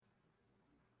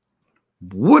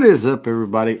What is up,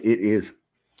 everybody? It is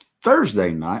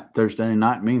Thursday night. Thursday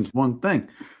night means one thing.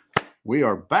 We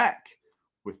are back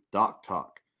with Doc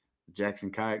Talk. The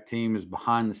Jackson Kayak team is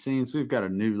behind the scenes. We've got a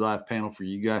new live panel for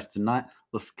you guys tonight.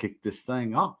 Let's kick this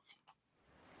thing off.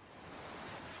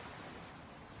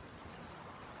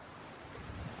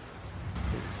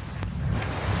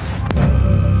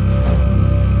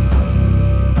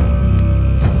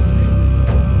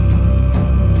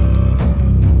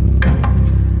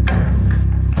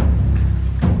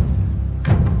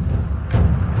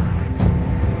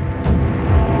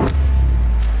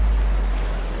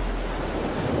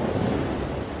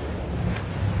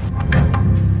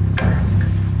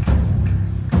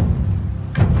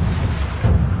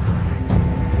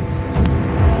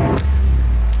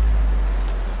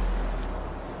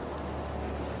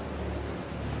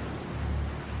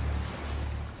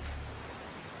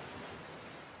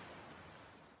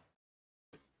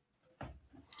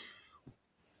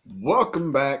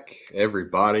 Welcome back,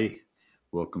 everybody.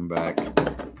 Welcome back.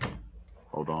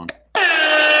 Hold on.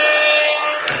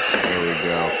 There we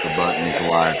go. The button is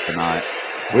live tonight.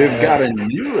 We've got a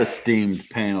new esteemed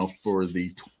panel for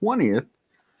the 20th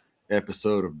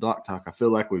episode of Doc Talk. I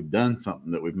feel like we've done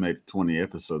something that we've made 20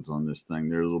 episodes on this thing.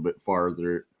 They're a little bit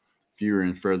fewer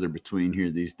and further between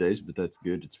here these days, but that's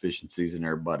good. It's fishing season.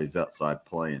 Everybody's outside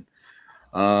playing.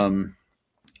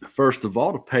 First of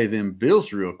all, to pay them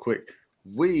bills real quick,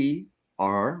 we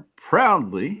are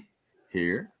proudly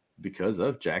here because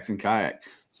of Jackson Kayak.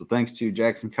 So thanks to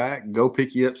Jackson Kayak, go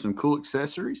pick you up some cool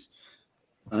accessories,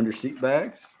 underseat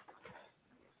bags,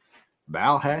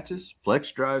 bow hatches,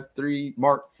 Flex Drive 3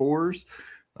 Mark IVs.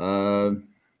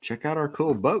 Check out our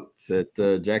cool boats at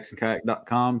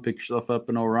jacksonkayak.com. Pick yourself up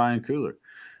an Orion cooler.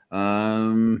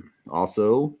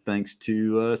 Also, thanks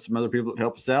to some other people that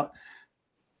help us out.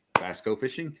 Basco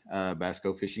Fishing,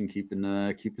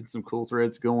 keeping some cool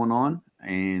threads going on,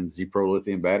 and Z-Pro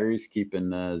lithium batteries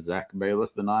keeping Zach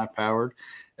Bailiff and I powered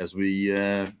as we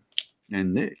and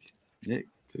Nick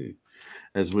too,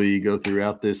 as we go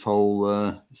throughout this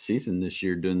whole season this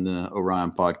year doing the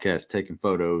Orion podcast, taking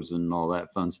photos and all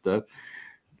that fun stuff.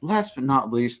 Last but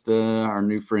not least, our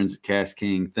new friends at Cast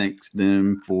King. Thanks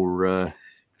them for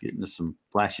getting us some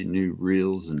flashy new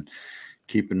reels and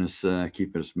keeping us on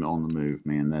the move,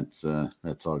 man. That's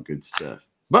all good stuff.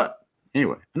 But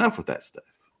anyway, enough with that stuff.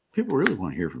 People really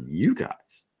want to hear from you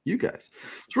guys. So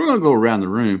we're going to go around the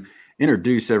room,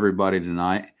 introduce everybody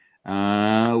tonight.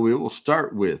 We will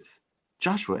start with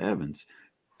Joshua Evans.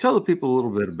 Tell the people a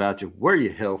little bit about you, where you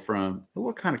hail from, and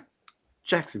what kind of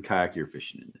Jackson kayak you're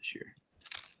fishing in this year.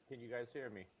 Can you guys hear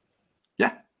me?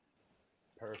 Yeah.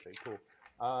 Perfect. Cool.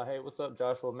 Hey, what's up?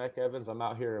 Joshua Meck Evans. I'm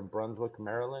out here in Brunswick,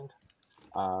 Maryland.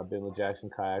 I've been with Jackson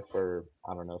Kayak for,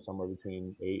 I don't know, somewhere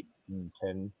between 8 and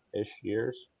 10-ish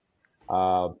years.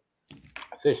 I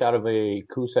fish out of a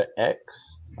Kusa X.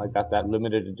 I got that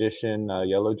limited edition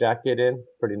yellow jacket in.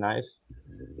 Pretty nice.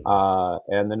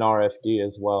 And then RFD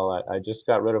as well. I just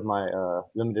got rid of my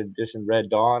limited edition Red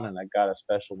Dawn, and I got a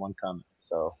special one coming.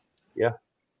 So, yeah.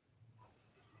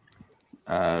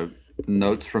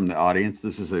 Notes from the audience.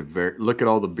 This is look at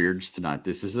all the beards tonight.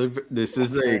 This is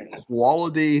a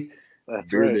quality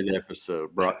bearded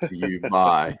episode brought to you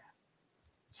by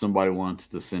somebody wants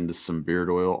to send us some beard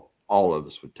oil. All of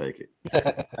us would take it.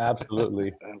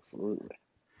 Absolutely.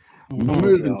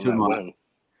 Moving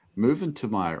to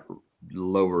my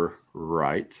lower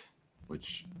right,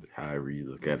 which however you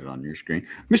look at it on your screen,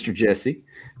 Mr. Jesse,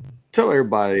 tell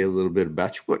everybody a little bit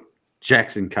about you. What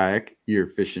Jackson Kayak you're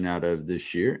fishing out of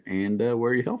this year and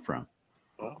where you hail from.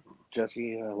 Well,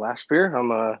 Jesse Laspeyre.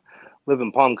 I'm live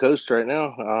in Palm Coast right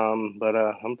now, but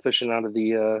I'm fishing out of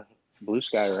the Blue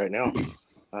Sky right now,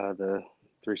 the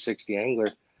 360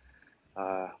 Angler.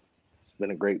 It's been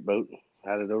a great boat.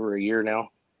 Had it over a year now,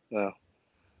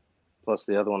 plus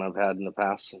the other one I've had in the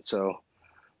past. And so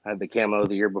I had the Camo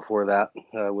the year before that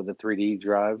with the 3D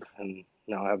drive, and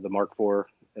now I have the Mark IV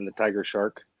and the Tiger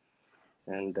Shark.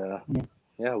 And I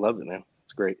love it, man.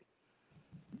 It's great.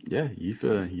 Yeah, you've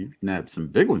nabbed some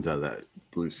big ones out of that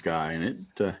Blue Sky, and it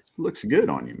looks good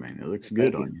on you, man. It looks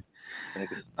good on you.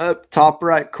 Thank you. Up top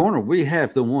right corner, we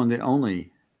have the one, the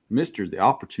only, Mr. the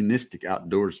Opportunistic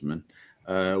Outdoorsman,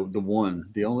 the one,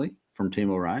 the only, from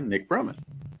Team Orion, Nick Brummett.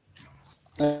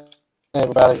 Hey,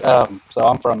 everybody. So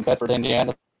I'm from Bedford,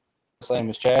 Indiana, same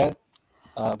as Chad.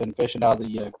 I've been fishing out of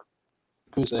the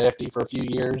Kusa FD for a few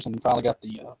years and finally got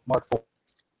the Mark IV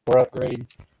upgrade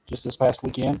just this past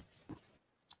weekend.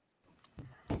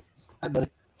 Hi,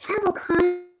 buddy. How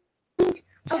kind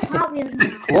of you.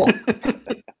 Cool.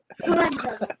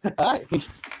 Hi.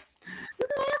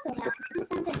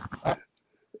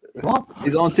 You on?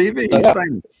 He's on TV. Oh, He's yeah.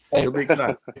 famous. Hey. He'll be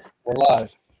excited. We're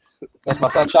live. That's my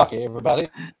son, Chalky, everybody.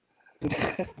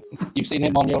 You've seen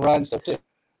him on your Orion stuff, too.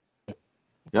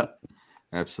 Yep,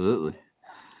 absolutely.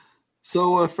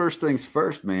 So first things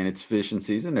first, man, it's fishing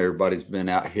season. Everybody's been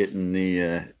out hitting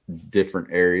the different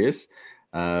areas.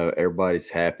 Everybody's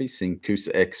happy. Seen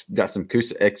Coosa X, got some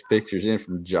Coosa X pictures in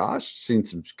from Josh. Seen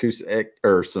some Coosa X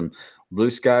or some Blue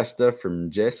Sky stuff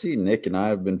from Jesse. Nick and I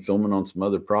have been filming on some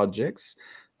other projects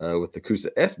with the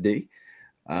Coosa FD.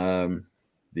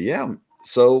 Yeah,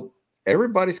 so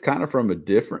everybody's kind of from a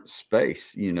different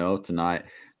space, tonight.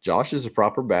 Josh is a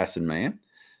proper bassin man.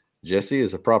 Jesse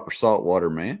is a proper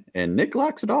saltwater man, and Nick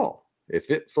likes it all.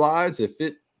 If it flies, if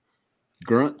it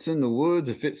grunts in the woods,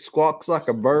 if it squawks like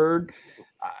a bird,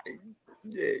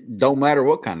 it don't matter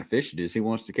what kind of fish it is. He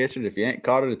wants to catch it. If he ain't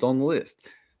caught it, it's on the list.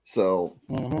 So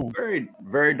very,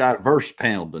 very diverse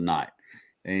panel tonight,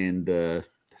 and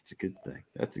that's a good thing.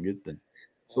 That's a good thing.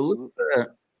 So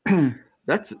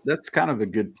let's. That's kind of a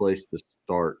good place to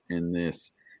start in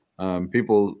this.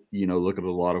 People, look at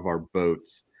a lot of our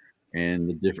boats and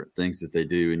the different things that they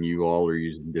do, and you all are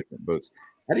using different boats.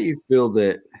 How do you feel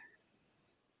that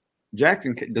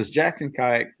Jackson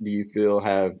Kayak, do you feel,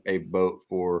 have a boat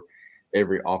for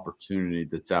every opportunity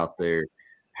that's out there?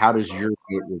 How does your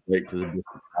boat relate to the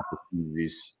different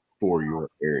opportunities for your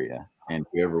area? And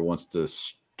whoever wants to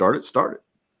start it.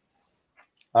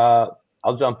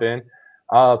 I'll jump in.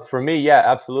 For me, yeah,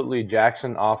 absolutely.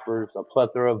 Jackson offers a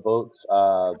plethora of boats,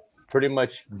 pretty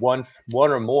much one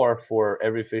or more for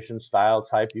every fishing style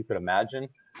type you could imagine.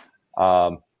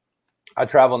 I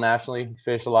travel nationally,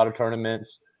 fish a lot of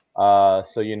tournaments.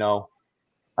 So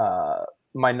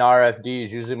my NAR FD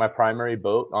is usually my primary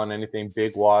boat on anything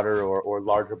big water or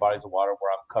larger bodies of water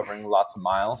where I'm covering lots of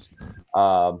miles.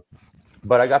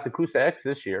 But I got the Coosa X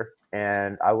this year,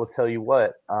 and I will tell you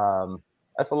what,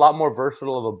 that's a lot more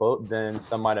versatile of a boat than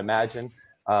some might imagine.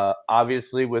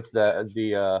 Obviously, with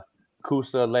the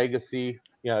Coosa legacy,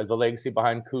 the legacy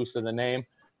behind Coosa, the name,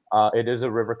 it is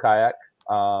a river kayak.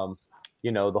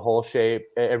 The whole shape,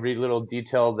 every little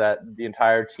detail that the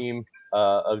entire team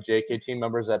of JK team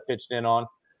members that pitched in on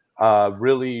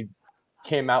really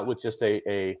came out with just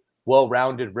a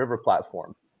well-rounded river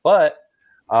platform. But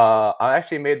I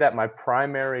actually made that my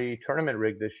primary tournament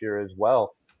rig this year as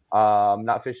well. I'm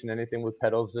not fishing anything with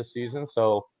pedals this season,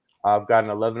 so I've got an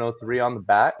 1103 on the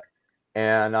back,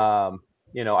 and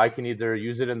I can either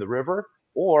use it in the river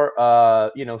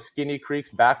or skinny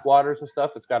creeks, backwaters and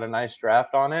stuff. It's got a nice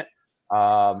draft on it,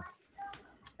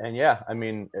 and yeah, I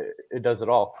mean it does it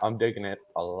all. I'm digging it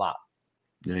a lot.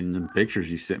 And the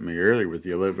pictures you sent me earlier with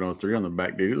the 1103 on the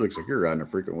back, dude, it looks like you're riding a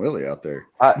freaking Willie out there.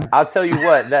 I'll tell you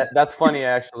what, that's funny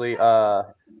actually.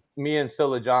 Me and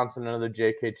Scylla Johnson, another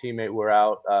JK teammate, were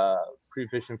out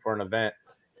pre-fishing for an event,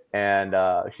 and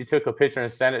she took a picture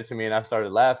and sent it to me, and I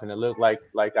started laughing. It looked like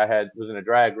I was in a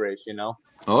drag race,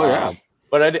 Oh yeah.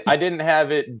 But I didn't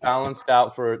have it balanced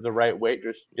out for the right weight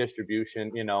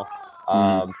distribution, and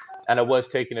I was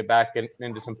taking it back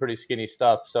into some pretty skinny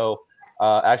stuff. So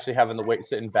actually having the weight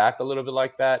sitting back a little bit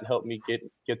like that helped me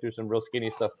get through some real skinny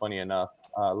stuff, funny enough,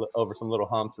 over some little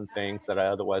humps and things that I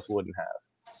otherwise wouldn't have.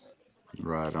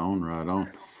 Right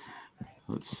on.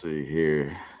 Let's see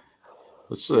here.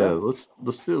 Let's do a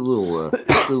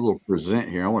little present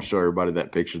here. I want to show everybody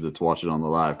that picture that's watching on the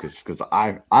live because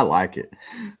I like it.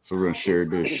 So we're gonna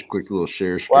do a quick little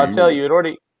share screen. Well, I'll tell you,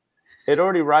 it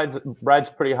already rides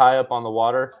pretty high up on the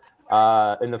water,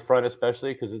 in the front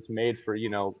especially because it's made for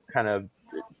kind of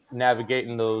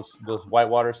navigating those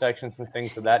whitewater sections and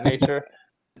things of that nature.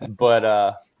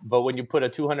 But when you put a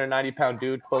 290-pound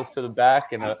dude close to the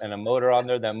back and a motor on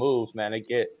there that moves, man, it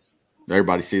gets.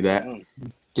 Everybody see that?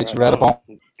 Gets you right up on.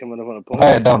 Coming up on a point.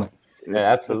 Bad, don't it? Yeah,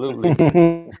 absolutely.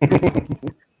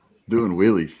 Doing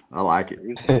wheelies. I like it.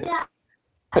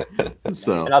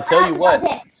 So, and I'll tell you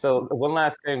what. So one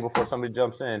last thing before somebody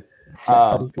jumps in,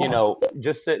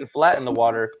 just sitting flat in the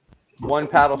water, one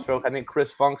paddle stroke. I think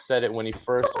Chris Funk said it when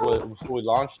we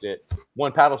launched it.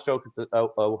 One paddle stroke, it's a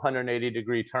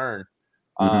 180-degree turn.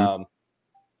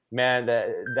 Man,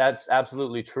 that's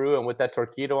absolutely true. And with that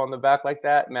Torpedo on the back like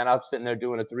that, man, I'm sitting there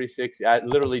doing a 360. I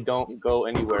literally don't go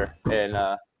anywhere, and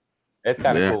it's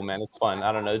kind of cool, man. It's fun.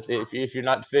 I don't know if you're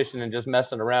not fishing and just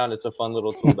messing around, it's a fun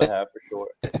little tool to have for sure.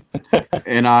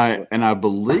 And I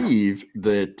believe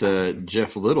that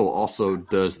Jeff Little also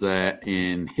does that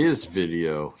in his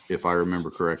video, if I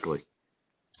remember correctly.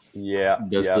 Yeah,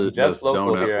 does the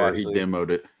donut here, where he demoed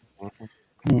it.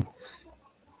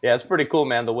 Yeah, it's pretty cool,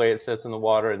 man, the way it sits in the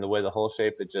water and the way the whole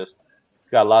shape, it's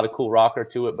got a lot of cool rocker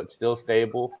to it, but still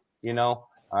stable,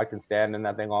 I can stand in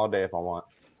that thing all day if I want.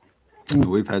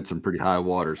 We've had some pretty high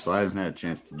water, so I haven't had a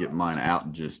chance to get mine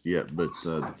out just yet. But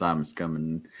the time is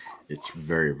coming; it's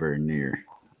very, very near.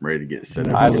 I'm ready to get set up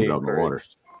and Highly get it on the water.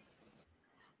 encouraged.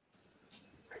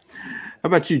 How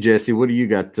about you, Jesse? What do you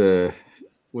got?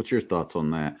 What's your thoughts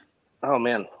on that? Oh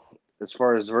man, as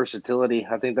far as versatility,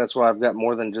 I think that's why I've got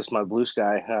more than just my blue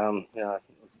sky.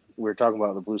 We were talking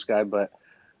about the blue sky, but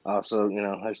also,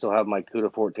 I still have my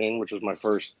Cuda 14, which was my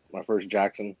first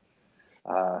Jackson.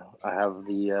 I have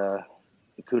the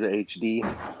Cuda HD.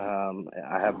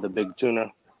 I have the big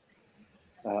tuna.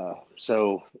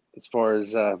 So as far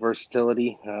as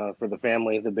versatility for the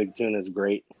family, the big tuna is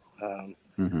great.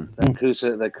 That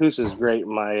Kusa is great.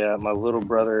 My little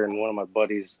brother and one of my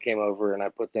buddies came over, and I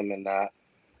put them in that,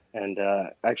 and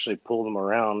actually pulled them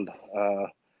around a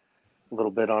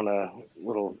little bit on a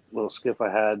little skiff I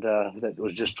had that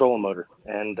was just trolling motor,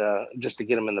 and just to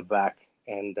get them in the back,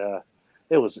 and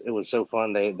it was so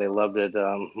fun. They loved it.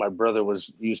 My brother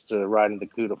was used to riding the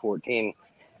Cuda 14,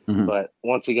 but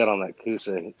once he got on that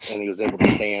Kusa and he was able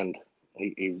to stand,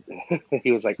 he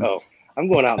he was like, "Oh, I'm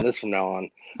going out in this from now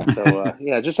on." So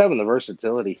just having the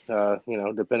versatility,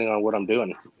 depending on what I'm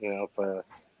doing, if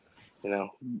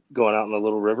going out in the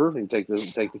little river, you take the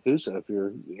Kusa. If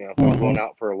you're if I'm going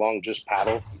out for a long just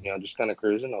paddle, just kind of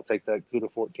cruising, I'll take that Cuda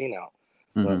 14 out.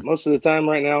 But most of the time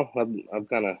right now, I've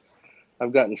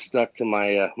gotten stuck to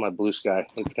my blue sky.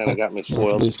 It's kind of got me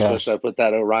spoiled. Especially I put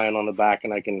that Orion on the back,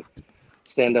 and I can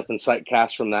stand up and sight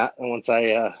cast from that. And once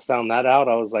I found that out,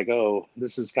 I was like, oh,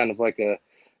 this is kind of like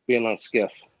being on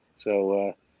skiff.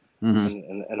 So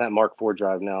and that Mark IV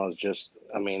drive now is just,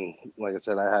 I mean, like I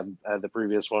said, I had the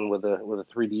previous one with a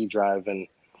 3D drive, and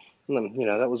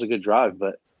that was a good drive,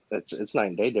 but it's night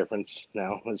and day difference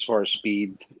now as far as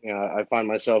speed. I find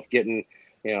myself getting,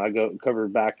 I go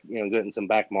covered back, getting some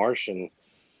back marsh, and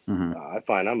I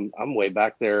find I'm way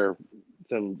back there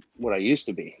than what I used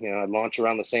to be. I'd launch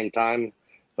around the same time,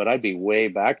 but I'd be way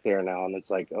back there now, and it's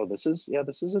like, oh, this is a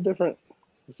different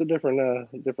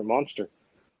monster.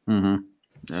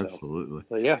 Absolutely. So,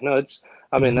 but yeah, no, that's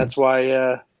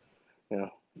why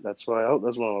that's why. Oh,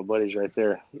 that's one of my buddies right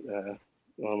there.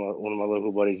 One of my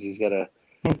local buddies. He's got a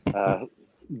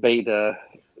bait a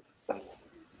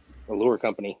lure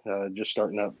company just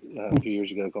starting up a few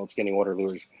years ago called Skinny Water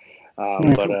Lures.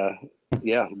 It's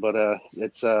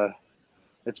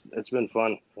been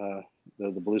fun. The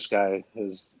blue sky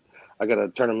is. I got a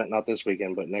tournament not this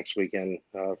weekend, but next weekend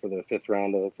for the 5th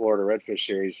round of the Florida Redfish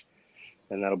Series,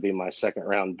 and that'll be my second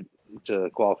round to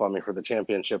qualify me for the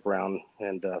championship round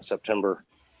in September.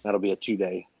 That'll be a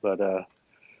 2-day, but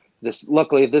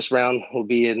luckily this round will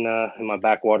be in my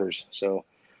backwaters. So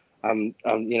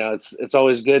it's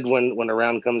always good when a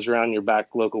round comes around your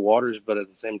back local waters, but at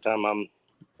the same time I'm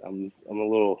a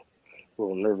little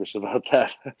nervous about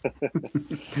that.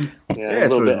 A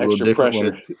little bit extra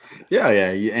pressure. Yeah,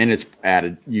 and it's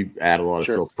added. You add a lot of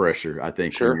self pressure, I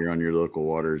think, when you're on your local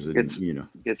waters, and gets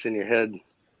in your head.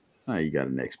 Oh, you got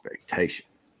an expectation.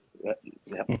 Yeah.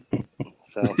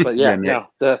 So, but yeah,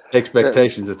 the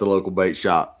expectations at the local bait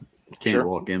shop. You can't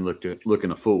walk in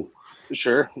looking a fool.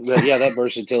 Sure, but that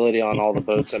versatility on all the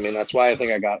boats. I mean, that's why I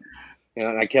think I got,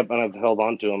 and I've held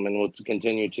on to them and will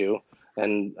continue to.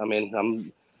 And I mean,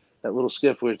 that little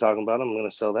skiff we were talking about, I'm going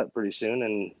to sell that pretty soon,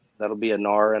 and that'll be a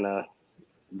NAR and a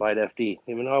Bite FD.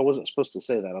 Even though I wasn't supposed to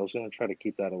say that, I was going to try to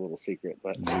keep that a little secret,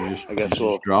 but I guess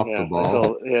we'll drop the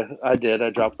ball. I did.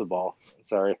 I dropped the ball.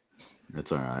 Sorry.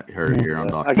 That's all right. Heard it here on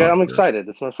Dr. I'm excited.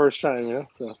 It's my first time,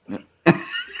 So.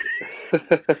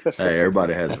 Hey,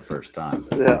 everybody has the first time.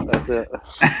 Yeah, that's it.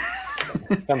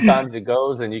 Sometimes it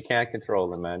goes and you can't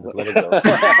control it, man. Just let it go.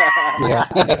 Yeah.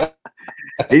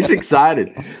 He's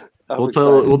excited.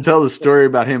 We'll tell the story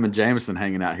about him and Jameson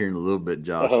hanging out here in a little bit,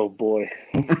 Josh. Oh boy.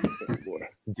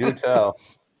 Do tell.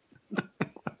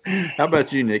 How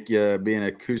about you, Nick? Being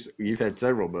a Kusa, you've had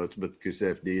several boats, but the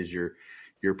Kusa FD is your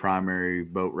primary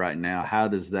boat right now. How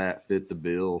does that fit the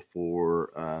bill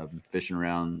for fishing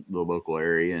around the local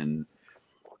area, and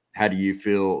how do you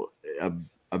feel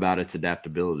about its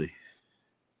adaptability?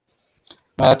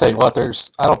 I tell you what,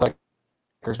 I don't think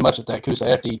there's much that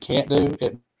Kusa FD can't do.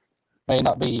 It may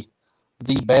not be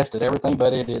the best at everything,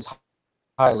 but it is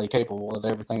highly capable of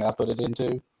everything I put it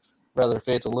into. Whether if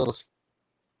it's a little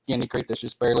skinny creek that's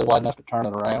just barely wide enough to turn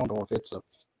it around, or if it's a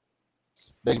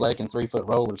big lake and 3-foot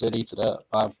rollers, it eats it up.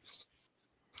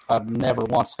 I've never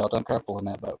once felt uncomfortable in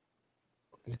that boat.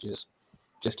 It just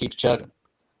keeps chugging.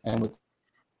 And with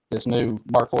this new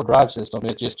Mark IV drive system,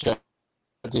 it just chugs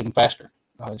even faster.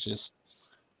 It's just,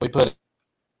 we put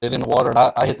it in the water, and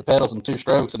I hit the pedals in 2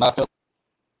 strokes, and I felt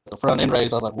the front end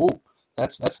raise. I was like, whoa,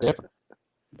 that's different.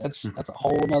 That's a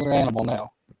whole another animal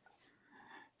now.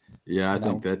 Yeah, I You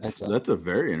think know, that's a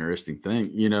very interesting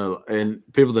thing. And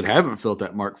people that haven't felt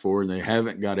that Mark IV and they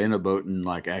haven't got in a boat and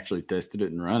like actually tested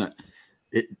it and run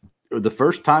it, the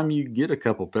first time you get a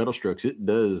couple pedal strokes, it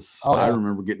does. Oh, I yeah.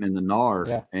 remember getting in the NAR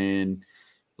Yeah. and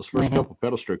those first Mhm. couple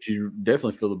pedal strokes, you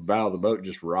definitely feel the bow of the boat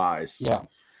just rise. Yeah. How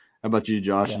about you,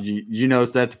 Josh? Yeah. Did you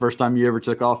notice that the first time you ever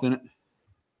took off in it?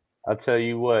 I'll tell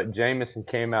you what, Jameson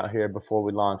came out here before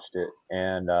we launched it,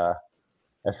 and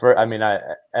at first, I mean, I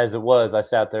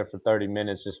sat there for 30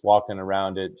 minutes just walking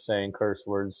around it, saying curse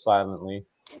words silently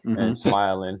and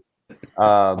smiling.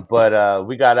 But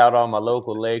we got out on my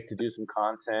local lake to do some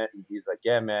content, and he's like,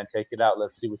 "Yeah, man, take it out.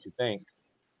 Let's see what you think."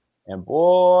 And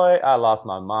boy, I lost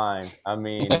my mind. I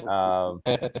mean,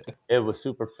 it was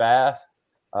super fast.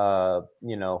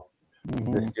 You know,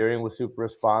 the Mhm. steering was super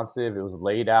responsive. It was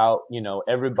laid out.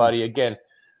 Everybody again.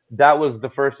 That was the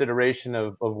first iteration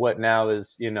of what now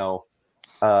is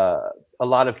uh, a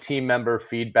lot of team member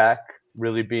feedback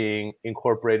really being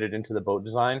incorporated into the boat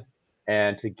design,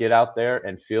 and to get out there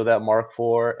and feel that Mark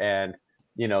IV and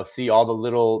see all the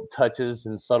little touches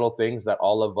and subtle things that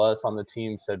all of us on the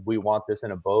team said we want this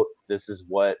in a boat. This is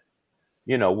what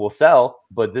will sell,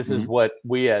 but this is Mhm. what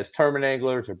we as tournament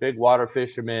anglers or big water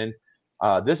fishermen,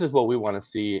 this is what we want to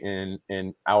see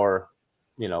in our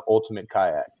ultimate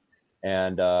kayak.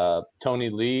 And Tony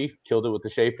Lee killed it with the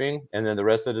shaping, and then the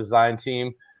rest of the design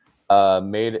team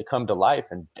made it come to life.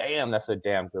 And damn, that's a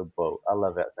damn good boat. I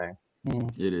love that thing.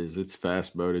 Mhm. It is. It's a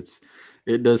fast boat.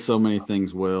 It does so many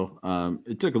things well.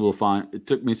 It took a little fine. It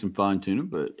took me some fine tuning,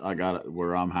 but I got it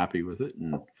where I'm happy with it.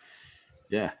 And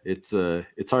yeah, it's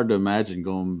hard to imagine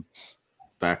going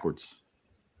backwards.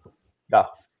 Yeah,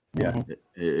 yeah. Mhm.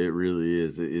 It really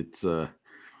is.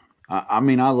 I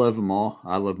mean, I love them all.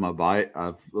 I love my bite.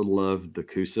 I've loved the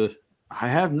Kusa. I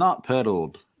have not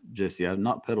pedaled, Jesse. I have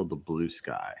not pedaled the Blue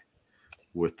Sky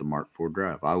with the Mark IV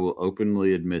drive. I will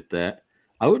openly admit that.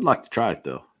 I would like to try it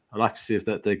though. I'd like to see if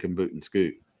that thing can boot and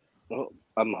scoot. Well,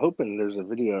 I'm hoping there's a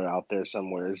video out there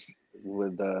somewhere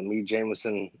with me,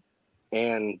 Jameson,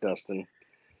 and Dustin.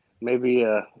 Maybe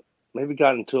maybe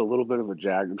got into a little bit of a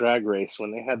drag race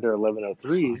when they had their I'd like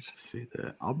 1103s. to see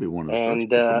that. I'll be one of the first And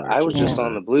people to I was actually just do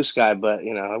on the that. Blue Sky, but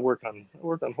I work on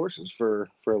horses for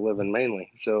a living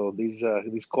mainly. So these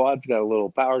quads got a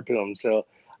little power to them. So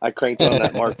I cranked on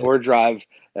that Mark IV drive,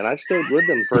 and I stayed with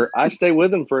them for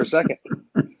a second.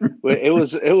 It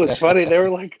was funny. They were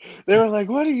like,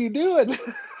 "What are you doing?"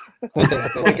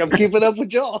 Like I'm keeping up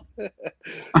with y'all.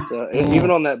 So even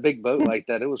Mhm. on that big boat like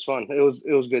that, it was fun. It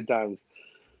was good times.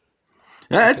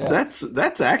 That, Yeah.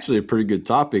 that's actually a pretty good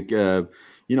topic.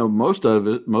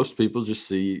 Most people just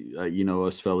see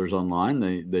us fellers online.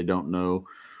 They don't know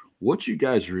what you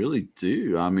guys really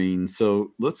do. I mean,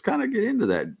 so let's kind of get into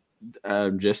that.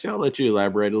 Jesse, I'll let you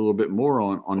elaborate a little bit more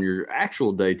on your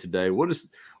actual day to day. What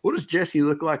does Jesse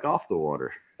look like off the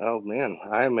water? Oh man,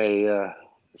 I'm a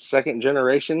second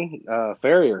generation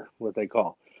farrier, what they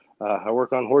call. I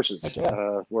work on horses, Heck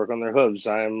yeah. work on their hooves.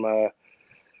 I'm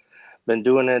been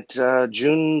doing it.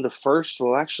 June the 1st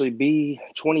will actually be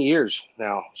 20 years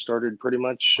now. Started pretty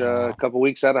much a Wow. couple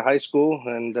weeks out of high school,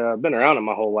 and been around it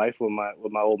my whole life with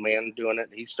my old man doing it.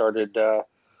 He started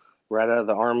right out of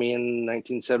the army in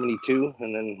 1972,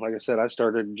 and then like I said, I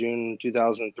started June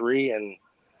 2003, and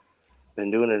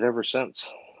been doing it ever since.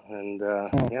 And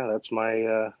Hmm. yeah, that's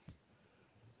my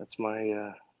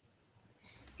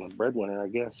my breadwinner, I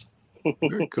guess.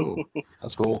 Very cool.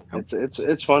 That's cool.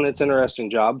 It's fun. It's an interesting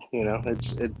job. Oh,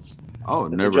 It's a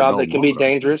never a job dull that can be moment,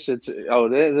 I'm sure. dangerous.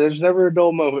 There's never a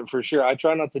dull moment for sure. I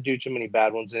try not to do too many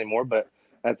bad ones anymore, but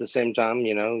at the same time,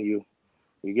 you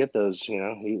get those.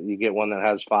 You get one that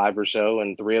has five or so,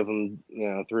 and three of them,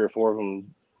 three or four of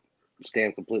them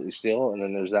stand completely still, and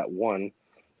then there's that one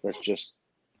that's just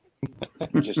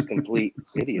complete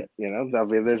idiot. I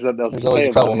mean, there's nothing else There's to always say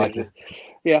a about it. troublemaker.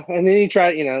 Yeah, and then you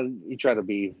try to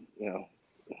be,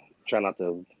 try not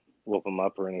to whoop them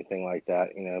up or anything like that.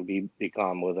 Be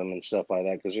calm with them and stuff like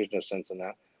that, because there's no sense in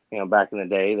that. Back in the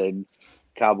day, they'd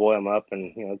cowboy them up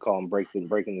and call them breaking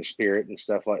their spirit and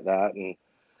stuff like that. And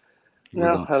We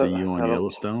no, don't see you on I don't.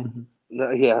 Yellowstone.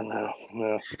 No, yeah,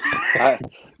 no. I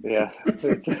yeah,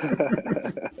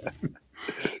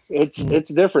 it's Mhm. it's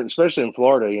different, especially in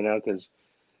Florida. Because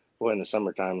boy, in the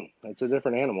summertime, it's a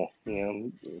different animal.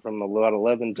 From about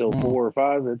 11 till Mhm. 4 or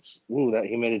 5, it's that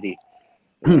humidity.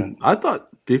 Yeah, I thought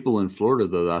people in Florida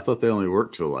though. I thought they only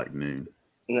worked till like noon.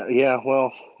 no, yeah.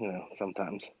 Well,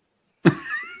 sometimes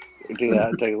do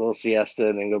that, take a little siesta,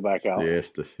 and then go back out.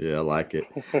 Siesta. Yeah, I like it.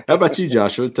 How about you,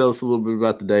 Joshua? Tell us a little bit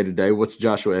about the day to day. What's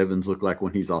Joshua Evans look like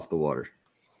when he's off the water?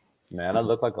 Man, I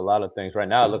look like a lot of things. Right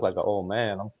now, I look like an old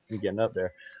man. I'm getting up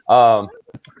there. Um,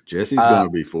 Jesse's uh, going to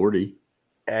be 40.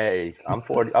 hey, I'm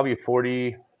 40. I'll be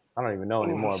 40. I don't even know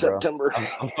anymore, bro. September.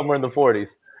 I'm somewhere in the 40s.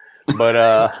 But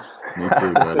Me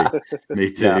too, buddy.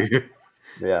 Me yeah, too.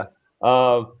 yeah.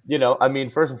 I mean,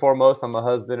 first and foremost, I'm a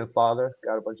husband and father.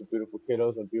 Got a bunch of beautiful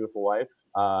kiddos and a beautiful wife.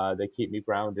 They keep me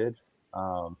grounded.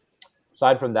 Um,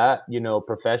 aside from that,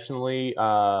 professionally,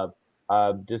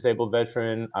 disabled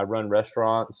veteran. I run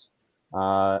restaurants.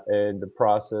 In the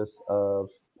process of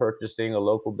purchasing a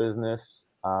local business.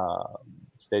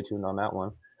 Stay tuned on that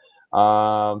one.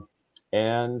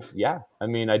 And yeah, I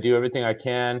mean, I do everything I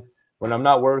can when I'm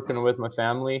not working with my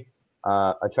family.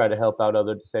 I try to help out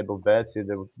other disabled vets,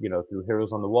 either through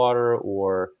Heroes on the Water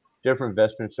or different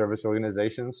veteran service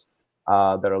organizations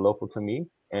that are local to me.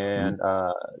 And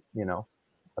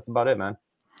that's about it, man.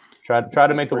 Try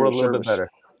to make the For your world a little bit service. better.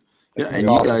 Yeah, Thank and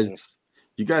for you your guys,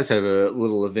 business. have a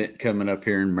little event coming up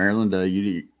here in Maryland.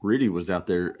 Rudy was out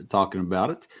there talking about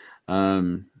it.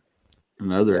 Um, Yeah,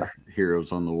 another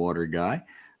Heroes on the Water guy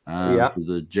yeah. for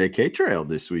the JK Trail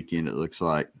this weekend. It looks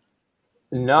like.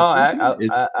 Is it No, this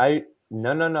weekend? It's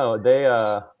no. They,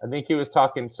 I think he was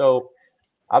talking. So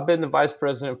I've been the vice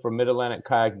president for Mid Atlantic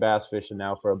Kayak Bass Fishing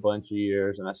now for a bunch of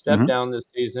years, and I stepped Mhm. down this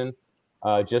season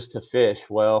just to fish.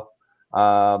 Well,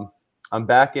 um, I'm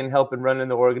back in helping running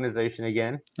the organization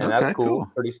again, and that's Okay, cool.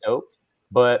 cool. Pretty stoked.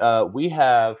 But we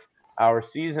have our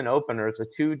season opener. It's a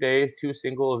 2-day, two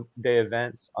single day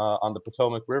events on the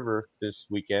Potomac River this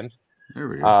weekend. There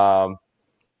we go. Um,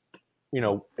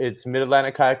 it's Mid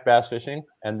Atlantic Kayak Bass Fishing,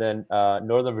 and then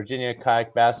Northern Virginia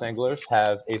Kayak Bass Anglers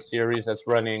have a series that's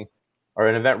running, or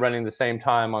an event running the same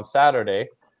time on Saturday.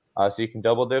 So you can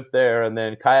double dip there. And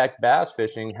then Kayak Bass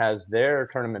Fishing has their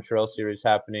tournament trail series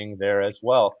happening there as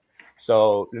well.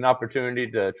 So an opportunity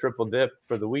to triple dip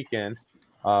for the weekend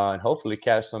and hopefully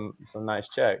catch some nice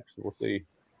checks. We'll see.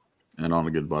 And on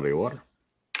a good body of water.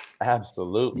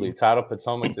 Absolutely. Tidal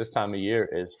Potomac this time of year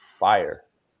is fire.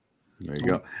 There you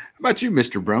go. How about you,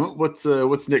 Mr. Brummett? What's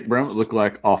Nick Brummett look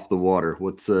like off the water?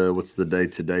 What's the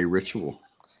day-to-day ritual?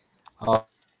 Oh,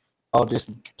 just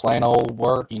plain old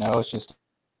work. It's just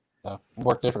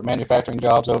worked different manufacturing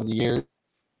jobs over the years.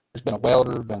 Been a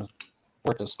welder,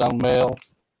 worked at a stone mill.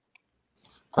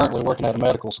 Currently working at a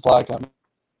medical supply company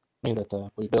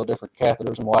that we build different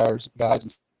catheters and wires, guides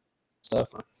and stuff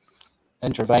for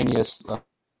intravenous.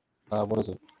 What is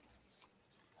it?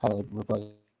 How do they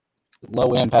replace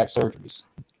low impact surgeries?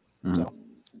 Mhm. So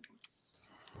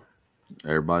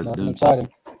Everybody's nothing doing exciting.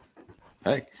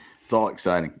 Hey, it's all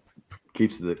exciting.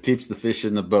 Keeps the fish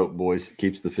in the boat, boys.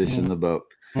 Keeps the fish in the boat.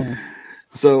 Mhm.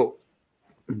 So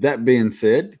that being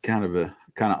said, kind of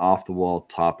off the wall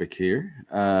topic here.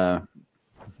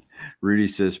 Rudy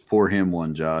says, "Pour him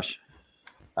one, Josh."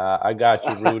 I got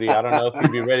you, Rudy. I don't know if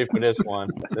you'd be ready for this one.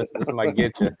 This might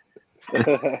get you.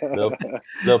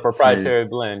 Little proprietary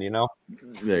blend,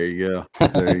 There you go.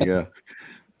 There you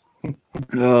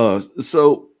go.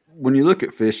 So when you look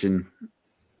at fishing,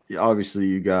 obviously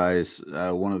you guys,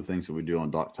 one of the things that we do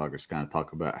on Doc Talk is kind of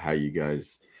talk about how you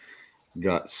guys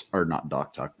or not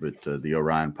Doc Talk, but the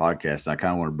Orion podcast. I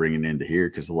kind of want to bring it into here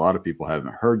because a lot of people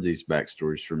haven't heard these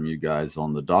backstories from you guys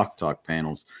on the Doc Talk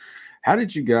panels. How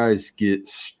did you guys get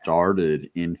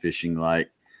started in fishing? Like,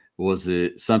 was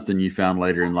it something you found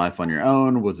later in life on your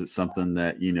own? Was it something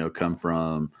that come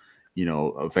from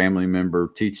a family member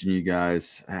teaching you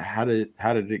guys? How did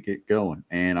it get going?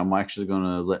 And I'm actually going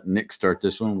to let Nick start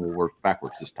this one. We'll work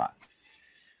backwards this time.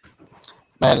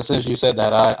 Man, as soon as you said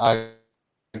that, I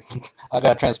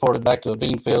got transported back to a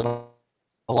bean field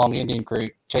along Indian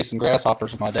Creek chasing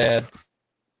grasshoppers with my dad.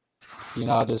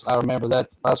 I remember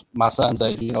that's my son's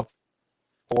age, 4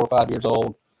 or 5 years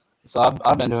old. So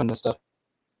I've been doing this stuff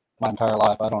my entire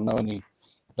life. I don't know any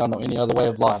other way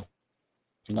of life.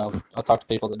 I talk to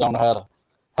people that don't know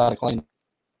how to clean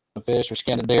a fish or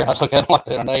skin a deer. I look at them like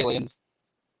they're an alien.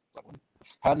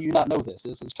 How do you not know this?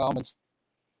 This is common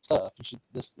stuff.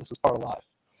 This is part of life.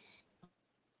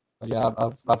 But yeah,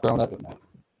 I've grown up in that.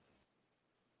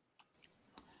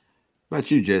 How about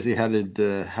you, Jesse? How did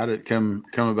it come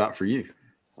about for you?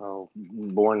 Oh,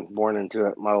 born into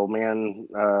it. My old man,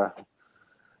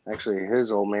 actually,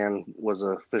 his old man was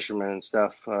a fisherman and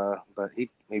stuff, but he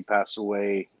passed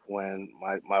away when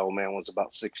my old man was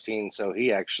about 16. So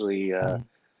he actually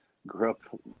grew up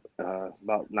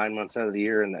about 9 months out of the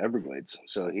year in the Everglades.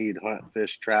 So he'd hunt,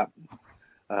 fish, trap,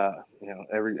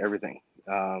 everything.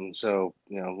 So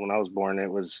when I was born, it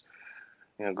was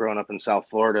growing up in South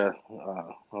Florida.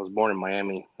 I was born in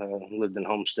Miami, lived in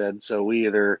Homestead. So we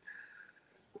either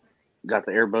got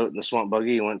the airboat and the swamp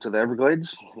buggy and went to the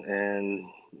Everglades and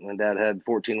my dad had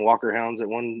 14 Walker hounds at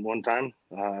one time.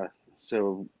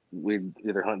 So we'd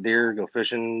either hunt deer, go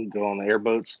fishing, go on the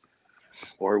airboats,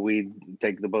 or we'd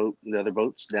take the other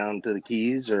boats down to the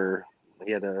Keys, or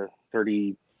he had a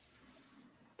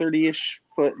 30-ish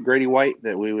foot Grady White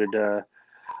that we would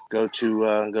go to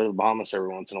the Bahamas every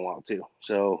once in a while too.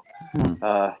 So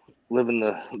living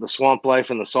the swamp life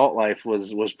and the salt life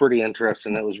was pretty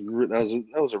interesting. That was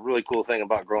a really cool thing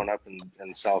about growing up in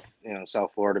South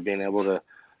Florida, being able to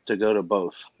go to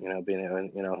both, and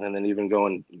then even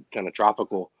going kind of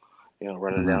tropical,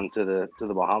 running down to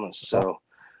the Bahamas. So,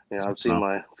 I've seen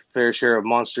my fair share of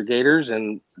monster gators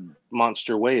and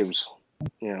monster waves,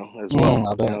 as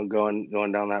well,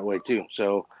 going down that way too.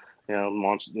 So,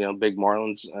 big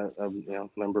marlins.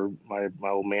 Remember my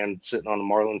old man sitting on a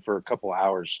marlin for a couple of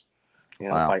hours,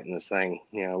 fighting this thing,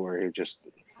 where he just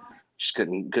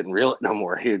couldn't reel it no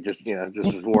more. He just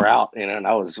was wore out, and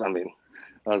I was a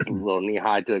little knee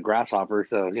high to a grasshopper,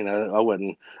 so I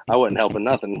wasn't helping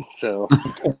nothing. So,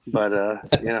 but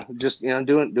just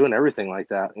doing everything like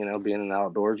that, being in the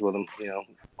outdoors with them,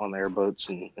 on the airboats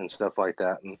and stuff like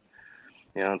that. And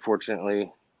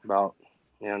unfortunately, about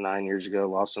 9 years ago,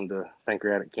 lost him to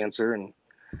pancreatic cancer, and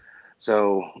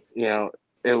so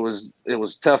it was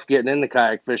tough getting into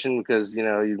kayak fishing, because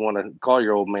you'd want to call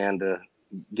your old man to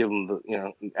give him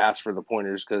ask for the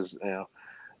pointers, because if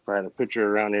I had a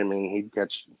picture around him, and he'd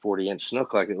catch 40-inch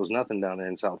snook like it was nothing down there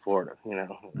in South Florida,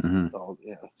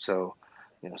 so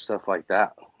stuff like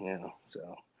that,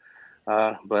 so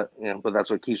but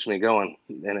that's what keeps me going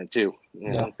in it too,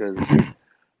 because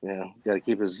got to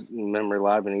keep his memory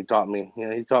alive, and he taught me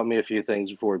a few things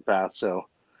before he passed. So,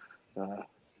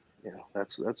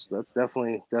 that's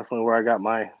definitely where I got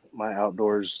my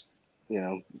outdoors,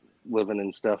 living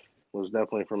and stuff, was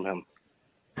definitely from him.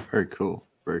 Very cool.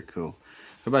 Very cool.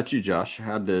 How about you, Josh?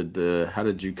 How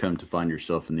did you come to find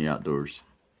yourself in the outdoors?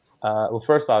 Well,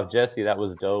 first off, Jesse, that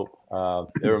was dope.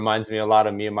 It reminds me a lot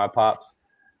of me and my pops.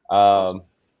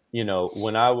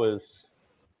 When I was,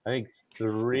 I think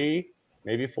 3,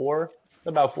 maybe 4,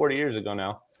 about 40 years ago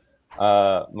now.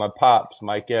 My pops,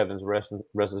 Mike Evans, rest his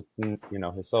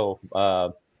soul.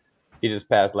 He just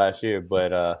passed last year,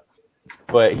 but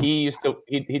he'd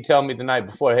tell me the night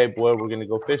before, hey boy, we're gonna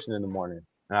go fishing in the morning,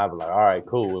 and I'd be like, all right,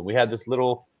 cool. And we had this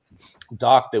little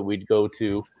dock that we'd go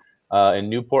to in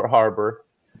Newport Harbor,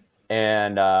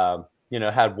 and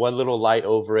had one little light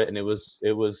over it, and it was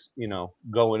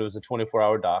going. It was a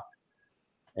 24-hour dock.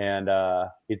 And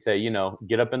he'd say,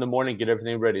 get up in the morning, get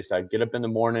everything ready. So I'd get up in the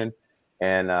morning,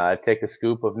 and take a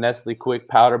scoop of Nestle Quick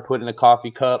powder, put in a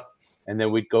coffee cup, and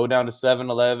then we'd go down to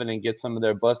 7-Eleven and get some of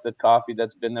their busted coffee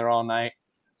that's been there all night,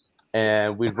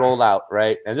 and we'd roll out,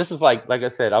 right? And this is like I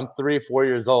said, I'm 3 or 4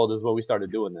 years old. This is when we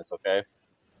started doing this, okay?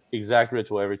 Exact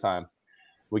ritual every time.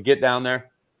 We get down there,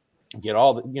 get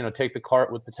all the, take the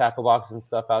cart with the tackle boxes and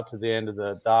stuff out to the end of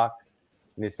the dock.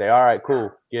 And he'd say, all right,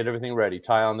 cool, get everything ready,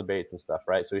 tie on the baits and stuff,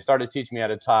 right? So he started teaching me how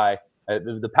to tie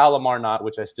the Palomar knot,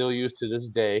 which I still use to this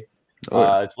day.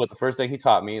 It's what the first thing he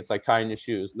taught me. It's like tying your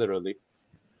shoes, literally.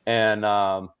 And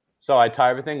so I tie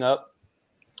everything up,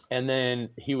 and then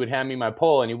he would hand me my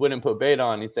pole, and he wouldn't put bait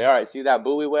on. He'd say, all right, see that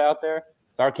buoy way out there?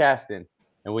 Start casting.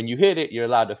 And when you hit it, you're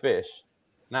allowed to fish.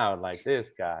 Now, like, this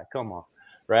guy, come on,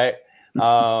 right?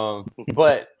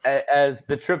 But as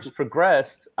the trips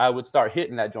progressed, I would start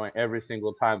hitting that joint every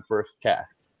single time first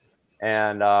cast,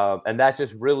 and that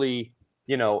just really,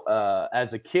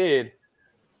 as a kid,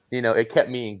 it kept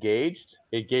me engaged.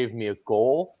 It gave me a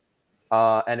goal,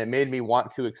 and it made me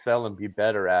want to excel and be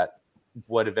better at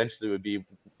what eventually would be,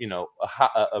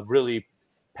 a really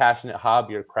passionate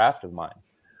hobby or craft of mine.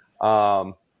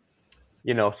 So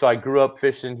I grew up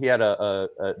fishing. He had I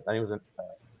think it was an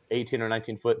 18 or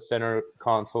 19 foot center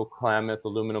console Klamath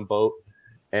aluminum boat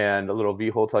and a little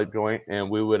V-hole type joint, and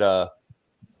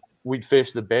we'd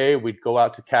fish the bay. We'd go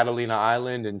out to Catalina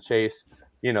Island and chase,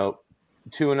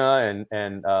 tuna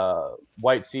and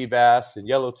white sea bass and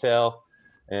yellowtail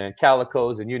and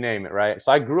calicos and you name it, right?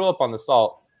 So I grew up on the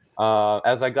salt.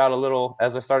 As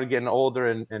I started getting older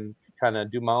and kind of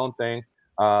do my own thing,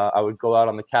 I would go out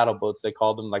on the cattle boats. They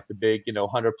called them like the big,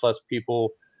 100+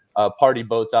 people party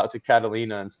boats out to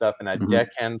Catalina and stuff, and I'd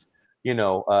deckhand,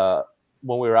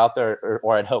 when we were out there,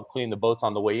 or I'd help clean the boats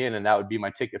on the way in, and that would be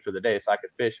my ticket for the day, so I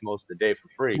could fish most of the day for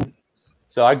free.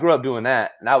 So I grew up doing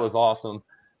that, and that was awesome.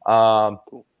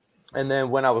 And then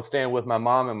when I was staying with my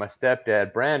mom and my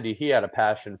stepdad, Brandy, he had a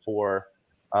passion for,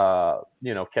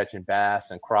 catching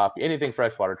bass and crappie, anything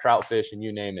freshwater, trout fish, and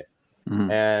you name it.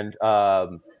 And,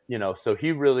 so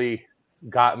he really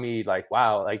got me like,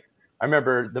 wow, like I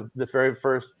remember the very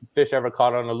first fish I ever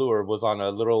caught on a lure was on a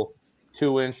little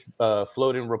 2-inch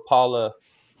floating Rapala,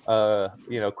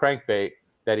 crankbait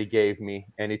that he gave me,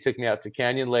 and he took me out to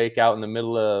Canyon Lake out in the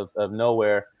middle of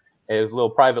nowhere. It was a little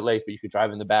private lake, but you could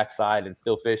drive in the backside and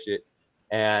still fish it.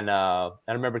 And I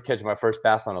remember catching my first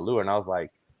bass on a lure, and I was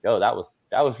like, "Yo, that was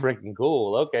freaking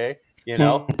cool." Okay,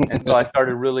 And so I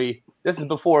started really. This is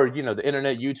before the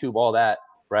internet, YouTube, all that,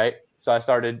 right? So I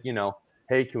started,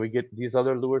 hey, can we get these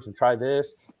other lures and try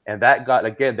this? And that got,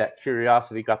 again, that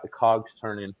curiosity got the cogs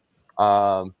turning.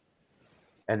 And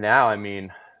now, I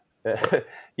mean,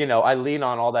 I lean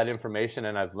on all that information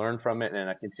and I've learned from it, and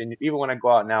I continue. Even when I go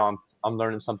out now, I'm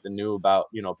learning something new about,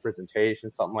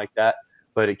 presentation, something like that.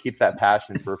 But it keeps that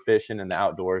passion for fishing and the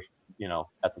outdoors,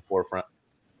 at the forefront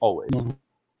always.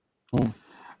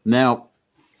 Now,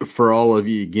 for all of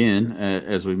you again,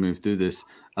 as we move through this,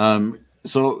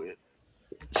 so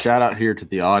shout out here to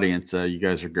the audience. You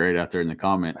guys are great out there in the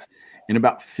comments. In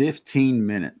about 15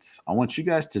 minutes, I want you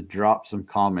guys to drop some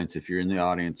comments if you're in the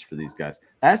audience for these guys.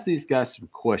 Ask these guys some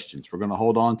questions. We're going to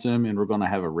hold on to them, and we're going to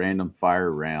have a random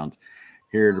fire round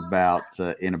here in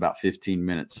about 15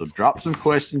 minutes. So drop some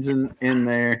questions in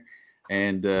there,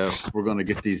 and we're going to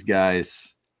get these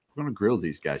guys. We're going to grill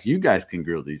these guys. You guys can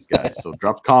grill these guys. So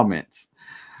drop comments.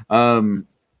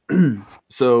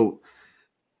 So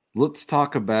let's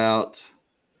talk about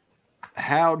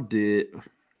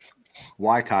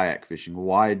why kayak fishing?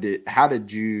 How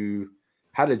did you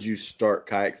start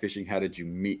kayak fishing? How did you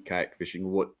meet kayak fishing?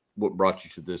 What brought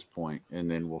you to this point?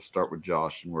 And then we'll start with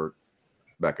Josh and work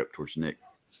back up towards Nick.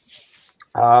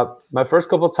 My first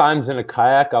couple of times in a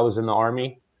kayak, I was in the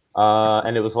Army.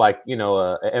 And it was like, a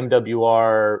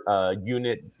MWR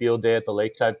unit field day at the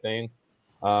lake type thing.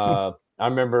 I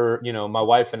remember, my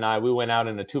wife and I, we went out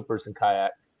in a 2-person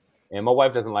kayak, and my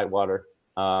wife doesn't like water.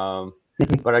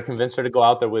 But I convinced her to go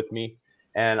out there with me,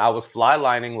 and I was fly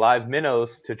lining live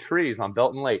minnows to trees on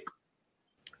Belton Lake.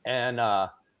 And I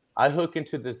hook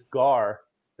into this gar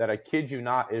that, I kid you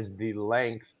not, is the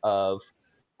length of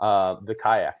the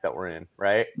kayak that we're in,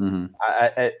 right?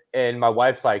 Mm-hmm. And my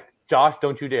wife's like, "Josh,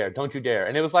 don't you dare.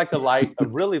 And it was like a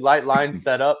really light line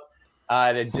setup.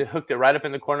 And it just hooked it right up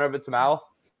in the corner of its mouth.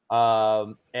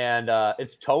 And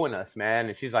it's towing us, man.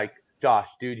 And she's like, "Josh,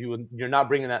 dude, you're not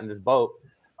bringing that in this boat."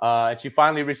 And she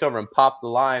finally reached over and popped the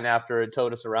line after it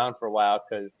towed us around for a while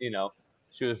because,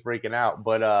 she was freaking out.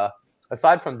 But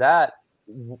aside from that,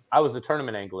 I was a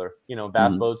tournament angler,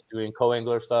 bass boats, doing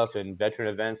co-angler stuff and veteran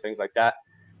events, things like that.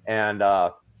 And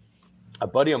a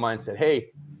buddy of mine said,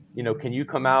 "Hey, can you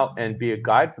come out and be a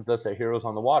guide with us at Heroes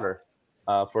on the Water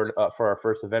for our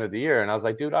first event of the year?" And I was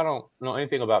like, "Dude, I don't know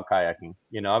anything about kayaking.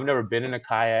 I've never been in a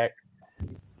kayak."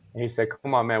 And he said,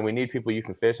 "Come on, man, we need people you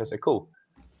can fish." I said, "Cool."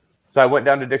 So I went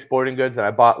down to Dick's Sporting Goods and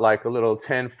I bought like a little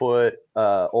 10-foot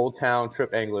Old Town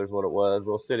Trip Angler is what it was, a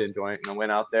little sit-in joint. And I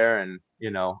went out there and,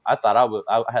 I thought I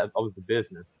was the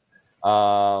business.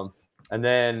 And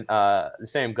then the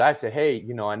same guy said, "Hey,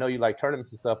 I know you like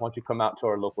tournaments and stuff. Why don't you come out to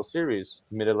our local series,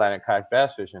 Mid-Atlantic Kayak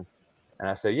Bass Fishing?" And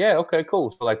I said, "Yeah, okay, cool."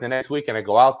 So like the next weekend I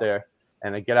go out there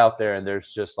and I get out there and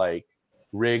there's just like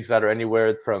rigs that are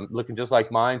anywhere from looking just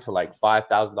like mine to like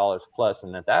 $5,000 plus.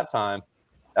 And at that time,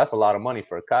 that's a lot of money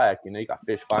for a kayak. You got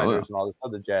fish finders and all this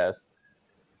other jazz.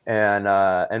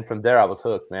 And from there I was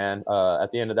hooked, man.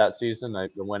 At the end of that season, I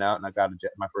went out and I got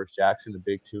my first Jackson, the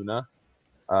big tuna.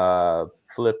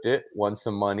 Flipped it, won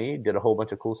some money, did a whole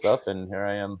bunch of cool stuff, and here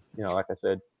I am, like I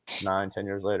said, 9-10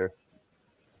 years later.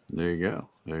 There you go.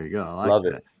 I love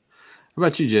that. it. How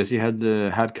about you, Jesse?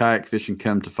 How'd kayak fishing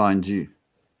come to find you?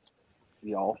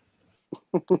 Y'all.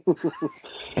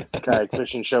 Kayak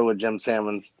fishing show with Jim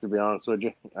Salmons, to be honest with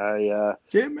you.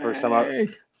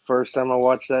 First time I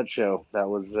watched that show, that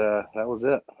was it. I was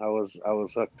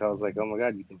hooked. I was like, "Oh my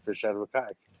God, you can fish out of a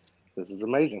kayak. This is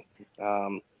amazing."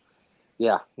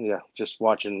 Yeah. Just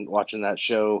watching that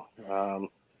show,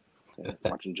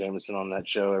 watching Jameson on that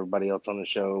show, everybody else on the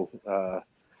show.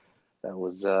 That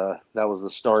was the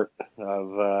start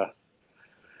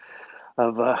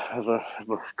of a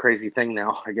crazy thing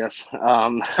now, I guess. I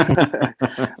got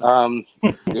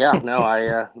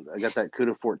that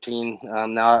Cuda 14.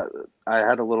 Now I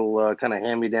had a little kind of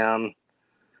hand-me-down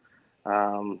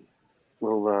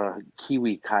little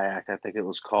Kiwi kayak, I think it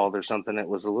was called, or something. It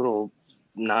was a little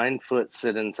 9-foot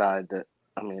sit inside that,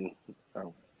 I'm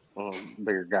a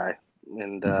bigger guy.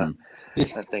 And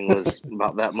that thing was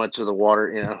about that much of the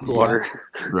water, water.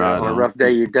 Right. On a rough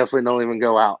day, you definitely don't even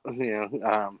go out, In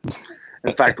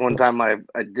fact, one time I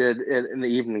did it in the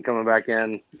evening coming back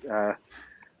in,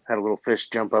 had a little fish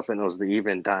jump up, and it was the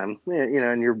evening time,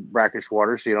 in your brackish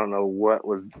water, so you don't know what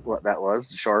that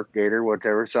was, shark, gator,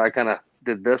 whatever. So I kind of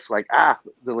did this, like, to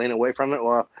lean away from it.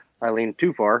 Well, I leaned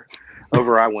too far.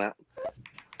 Over I went.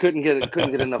 Couldn't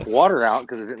get enough water out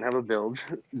because I didn't have a bilge.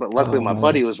 But luckily my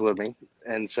buddy was with me,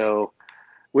 and so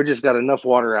we just got enough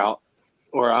water out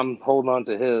where I'm holding on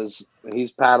to his, and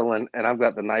he's paddling, and I've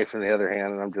got the knife in the other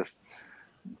hand, and I'm just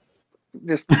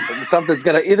something's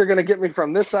either gonna get me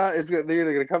from this side. They're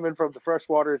either gonna come in from the fresh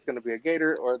water. It's gonna be a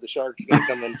gator, or the shark's gonna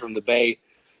come in from the bay.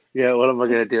 Yeah, what am I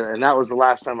gonna do? And that was the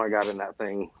last time I got in that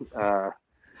thing,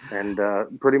 and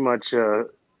pretty much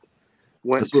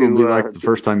went That's what it'll be like the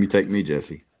first time you take me,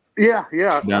 Jesse. Yeah.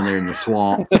 Down there in the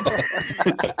swamp.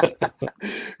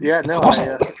 Yeah, no.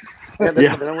 Then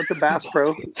I went to Bass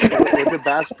Pro. Got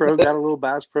a little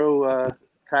Bass Pro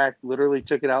kayak. Literally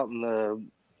took it out in the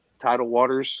tidal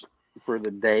waters for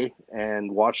the day and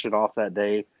washed it off that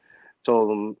day.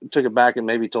 Took it back and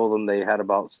maybe told them they had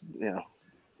about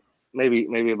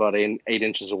maybe about 8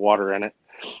 inches of water in it.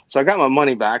 So I got my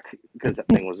money back because that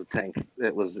thing was a tank.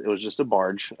 It was just a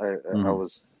barge. I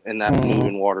was in that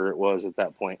moving water. It was at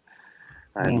that point,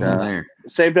 and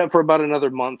saved up for about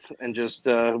another month and just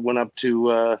went up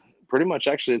to pretty much.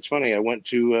 Actually, it's funny. I went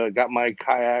to got my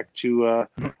kayak to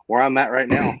where I'm at right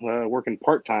now, working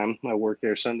part time. I work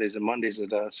there Sundays and Mondays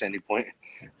at Sandy Point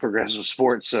Progressive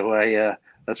Sports. So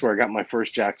that's where I got my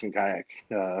first Jackson kayak.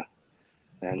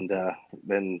 And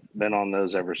been on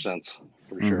those ever since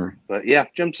for sure. But yeah,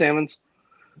 Jim Salmon's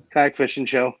kayak fishing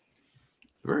show.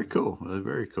 Very cool.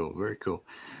 Very cool. Very cool.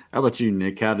 How about you,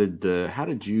 Nick? How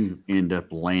did you end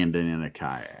up landing in a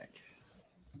kayak?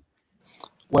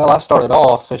 Well, I started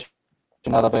off fishing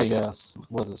out of a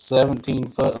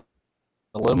 17-foot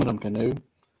aluminum canoe,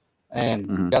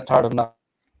 and got tired of not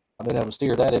being able to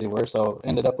steer that anywhere, so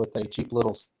ended up with a cheap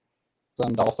little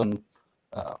Sun Dolphin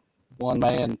one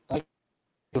man. It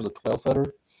was a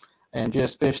 12-footer, and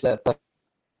just fished that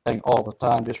thing all the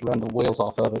time, just run the wheels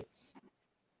off of it.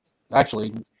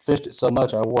 Actually, fished it so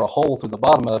much I wore a hole through the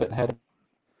bottom of it and had to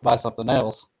buy something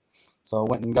else. So I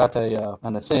went and got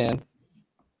an Ascend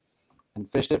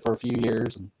and fished it for a few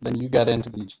years. And then you got into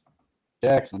the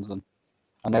Jacksons, and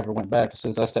I never went back. As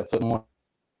soon as I stepped foot in one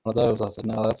of those, I said,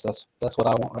 no, that's what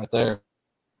I want right there.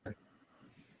 Yep.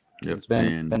 It's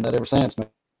been that ever since, man.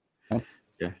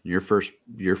 Yeah, your first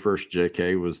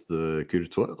JK was the Cuda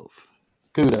 12.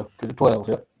 Cuda 12,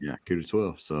 yep. Yeah, Cuda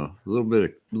 12. So a little bit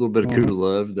of Cuda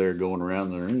love there going around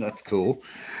there, and that's cool.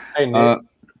 Hey, Nick,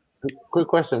 quick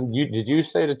question: did you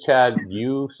say to Chad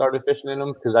you started fishing in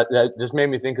them? Because that just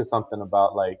made me think of something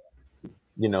about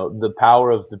the power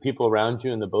of the people around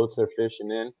you and the boats they're fishing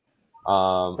in.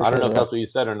 I don't know if that's what you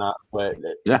said or not, but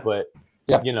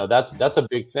that's a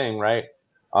big thing, right?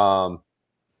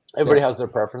 Everybody has their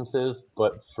preferences,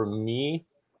 but for me,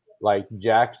 like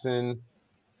Jackson,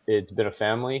 it's been a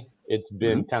family. It's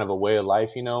been kind of a way of life,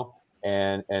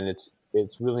 and it's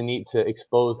really neat to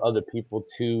expose other people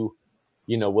to,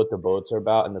 what the boats are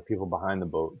about and the people behind the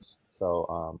boats.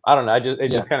 So I don't know. It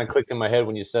just kind of clicked in my head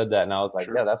when you said that, and I was like,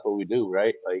 yeah, that's what we do,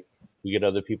 right? Like we get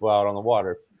other people out on the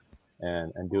water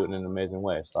and do it in an amazing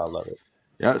way. So I love it.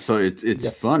 Yeah, so it's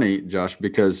funny, Josh,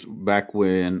 because back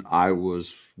when I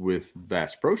was with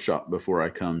Bass Pro Shop before I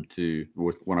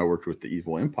when I worked with the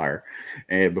Evil Empire,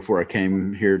 and before I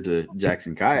came here to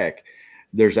Jackson Kayak,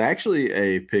 there's actually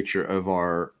a picture of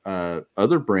our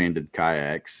other branded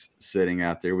kayaks sitting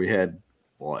out there. We had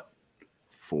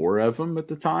 4 of them at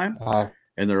the time,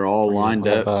 and they're all lined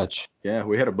up. Yeah,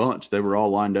 we had a bunch. They were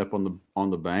all lined up on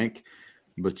the bank.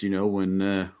 But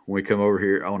when we come over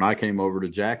here, when I came over to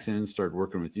Jackson and started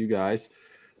working with you guys,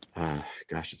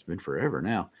 gosh, it's been forever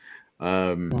now.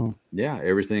 Yeah,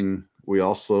 everything we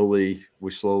slowly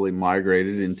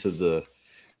migrated into the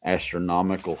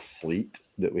astronomical fleet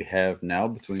that we have now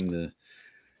between the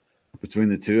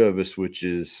two of us, which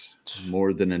is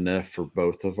more than enough for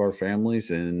both of our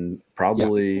families and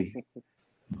probably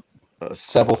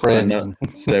several friends and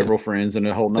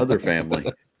a whole nother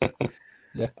family.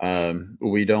 Yeah.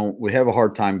 We have a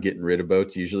hard time getting rid of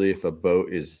boats. Usually if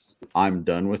I'm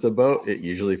done with a boat, it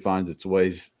usually finds its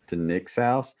ways to Nick's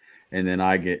house, and then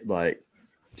I get like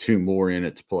 2 more in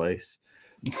its place.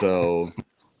 So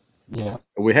yeah,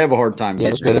 we have a hard time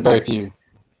getting rid of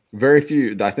very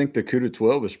few. I think the Cuda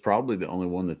 12 is probably the only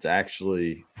one that's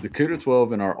actually the Cuda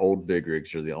 12 and our old big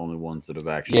rigs are the only ones that have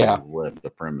actually left the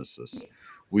premises.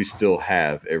 We still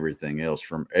have everything else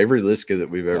from every Liska that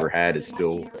we've ever had is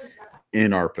still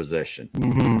in our possession.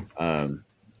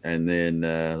 And then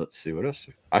let's see what else.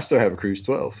 I still have a Cruise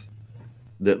 12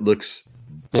 that looks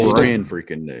brand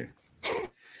freaking new.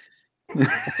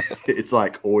 It's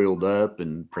like oiled up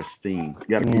and pristine.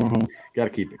 Gotta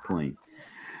keep it clean.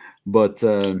 But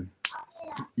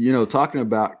talking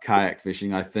about kayak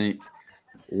fishing, I think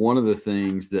one of the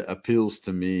things that appeals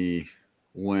to me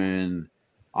when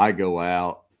I go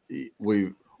out,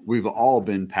 we've all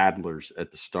been paddlers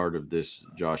at the start of this.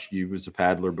 Josh, you was a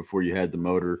paddler before you had the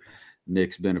motor.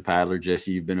 Nick's been a paddler.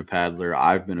 Jesse, you've been a paddler.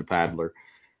 I've been a paddler.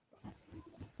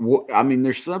 I mean,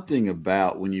 there's something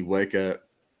about when you wake up,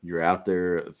 you're out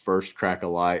there, first crack of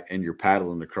light, and you're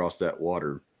paddling across that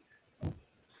water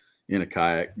in a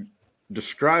kayak.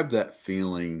 Describe that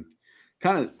feeling.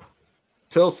 Kind of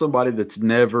tell somebody that's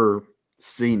never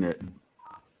seen it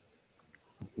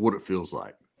what it feels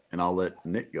like. And I'll let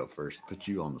Nick go first. Put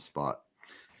you on the spot.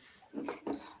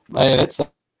 Man, it's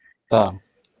going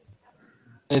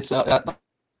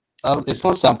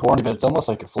to sound corny, but it's almost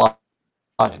like you're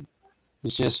flying.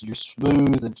 It's just you're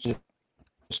smooth and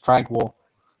just tranquil.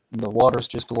 And the water's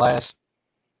just glass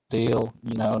steel,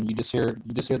 and you just hear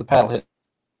the paddle hit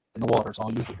in the water. Is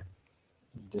all you hear.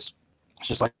 It's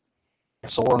just like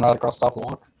soaring right across the top of the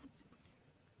water.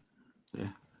 Yeah,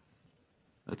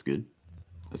 that's good.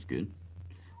 That's good.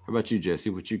 How about you, Jesse?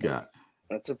 What you got?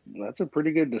 That's a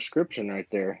pretty good description right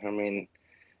there. I mean,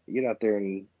 you get out there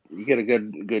and you get a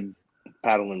good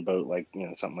paddling boat, like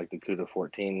something like the Cuda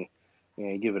 14.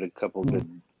 You give it a couple good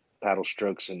paddle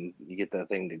strokes, and you get that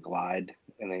thing to glide,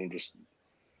 and then you just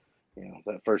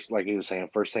that first, like he was saying,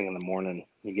 first thing in the morning,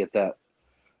 you get that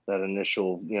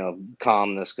initial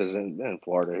calmness, because in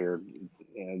Florida here,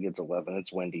 it gets 11,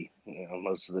 it's windy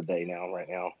most of the day right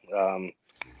now.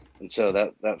 And so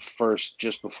that first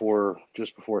just before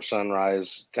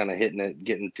sunrise, kind of hitting it,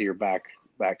 getting to your back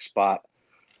spot,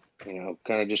 kind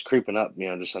of just creeping up,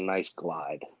 just a nice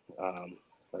glide.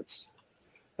 That's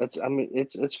I mean,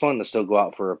 it's fun to still go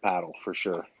out for a paddle for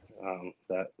sure.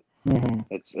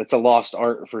 It's a lost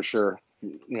art for sure.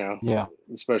 Yeah.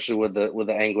 Especially with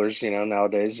the anglers,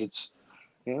 nowadays it's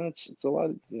a lot.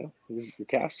 You're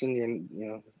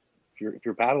casting. If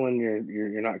you're paddling,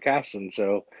 you're not casting.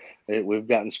 So we've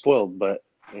gotten spoiled. But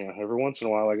every once in a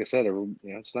while, like I said,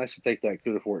 it's nice to take that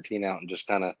Cuda 14 out and just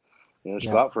kind of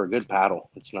go out for a good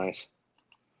paddle. It's nice.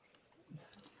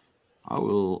 I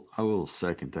will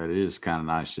second that. It is kind of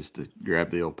nice just to grab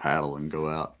the old paddle and go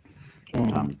out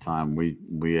from time to time.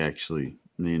 We actually,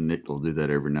 me and Nick will do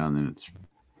that every now and then. It's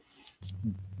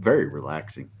very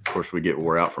relaxing. Of course, we get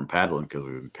wore out from paddling because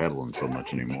we've been pedaling so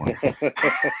much anymore.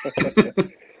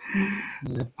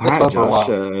 All right,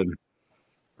 Josh.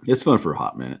 It's fun for a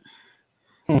hot minute.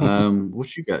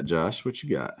 What you got, Josh? What you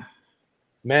got?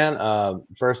 Man,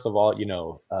 first of all,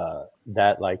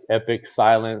 that like epic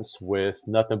silence with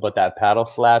nothing but that paddle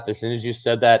slap. As soon as you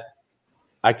said that,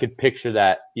 I could picture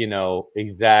that,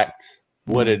 exact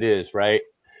what it is, right?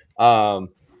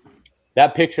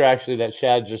 That picture actually that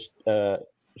Shad just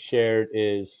shared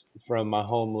is from my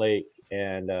home lake,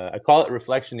 and I call it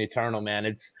Reflection Eternal,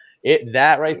 man.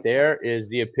 That right there is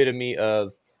the epitome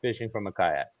of fishing from a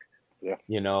kayak. Yeah.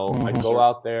 I go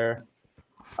out there.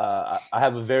 I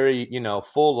have a very,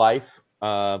 full life,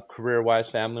 career-wise,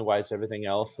 family-wise, everything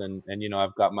else. And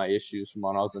I've got my issues from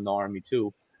when I was in the Army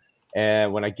too.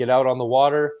 And when I get out on the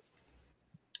water,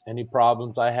 any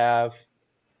problems I have,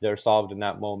 they're solved in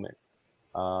that moment.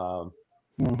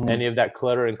 Any of that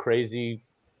clutter and crazy,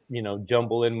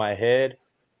 jumble in my head,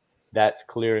 that's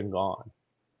clear and gone.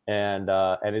 And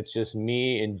it's just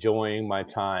me enjoying my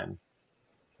time,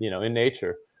 in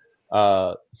nature.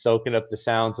 Soaking up the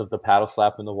sounds of the paddle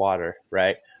slap in the water,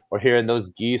 right? Or hearing those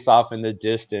geese off in the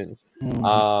distance,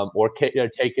 or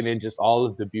taking in just all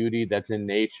of the beauty that's in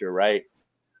nature, right?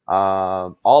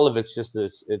 All of it's just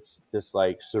this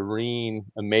like serene,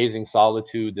 amazing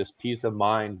solitude, this peace of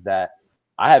mind that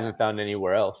I haven't found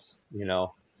anywhere else, Yeah.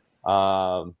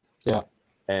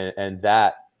 And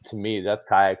that to me, that's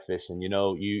kayak fishing.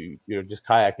 You're just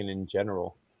kayaking in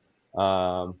general.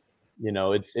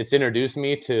 It's introduced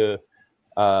me to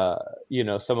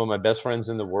some of my best friends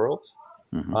in the world.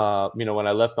 When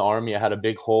I left the Army, I had a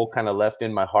big hole kind of left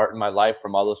in my heart and my life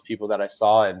from all those people that I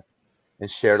saw and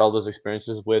shared all those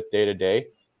experiences with day to day.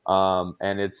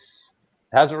 And it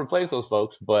hasn't replaced those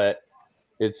folks, but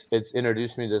it's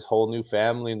introduced me to this whole new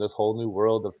family and this whole new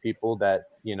world of people that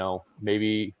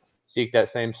maybe seek that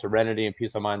same serenity and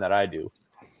peace of mind that I do,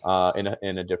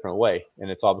 in a different way.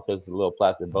 And it's all because of the little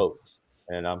plastic boats,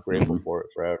 and I'm grateful for it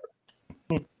forever.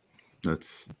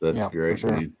 That's great, for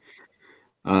sure.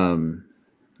 man.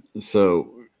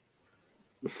 So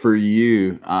for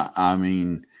you, I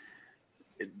mean,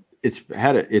 it's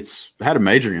had a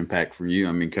major impact for you.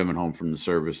 I mean, coming home from the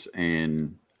service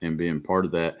and being part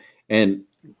of that, and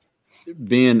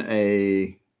being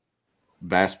a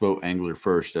bass boat angler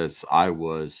first, as I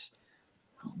was.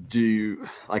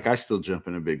 I still jump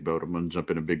in a big boat. I'm going to jump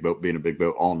in a big boat, be in a big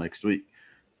boat all next week.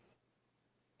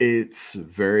 it's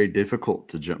very difficult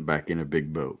to jump back in a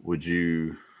big boat. Would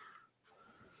you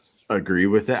agree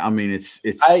with that? I mean, it's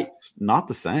not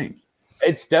the same.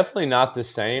 It's definitely not the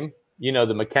same. You know,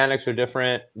 the mechanics are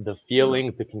different. The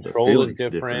feeling, the control is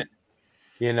different.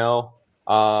 You know,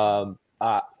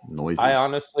 Noisy. I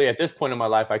honestly, at this point in my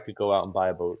life, I could go out and buy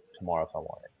a boat tomorrow if I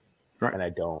wanted, Right. and I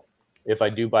don't. If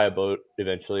I do buy a boat,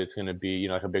 eventually it's going to be, you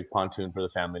know, like a big pontoon for the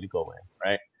family to go in,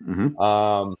 right?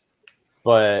 Mm-hmm.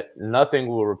 But nothing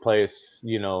will replace,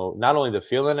 you know, not only the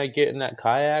feeling I get in that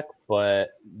kayak, but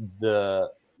the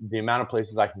amount of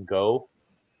places I can go.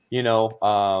 You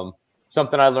know,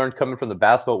 something I learned coming from the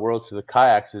bass boat world to the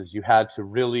kayaks is you had to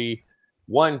really,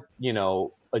 one, you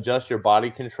know, adjust your body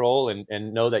control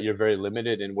and know that you're very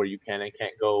limited in where you can and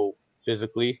can't go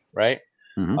physically, right?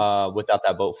 Mm-hmm. Without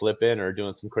that boat flipping or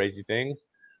doing some crazy things.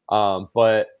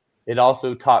 But it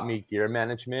also taught me gear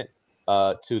management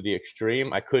to the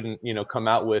extreme. I couldn't, you know, come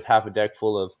out with half a deck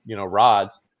full of, you know,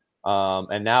 rods.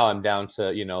 And now I'm down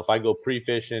to, you know, if I go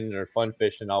pre-fishing or fun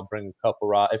fishing, I'll bring a couple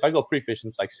rods. If I go pre-fishing,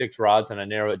 it's like 6 rods, and I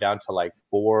narrow it down to like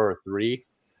 4 or 3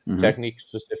 Mm-hmm. technique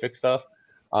specific stuff.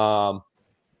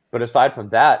 But aside from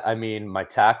that, I mean, my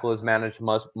tackle is managed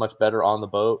much better on the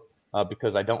boat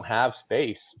because I don't have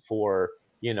space for,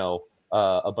 you know,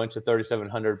 a bunch of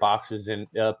 3,700 boxes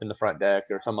up in the front deck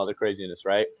or some other craziness,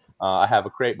 right? I have a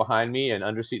crate behind me and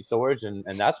underseat storage, and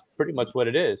that's pretty much what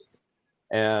it is.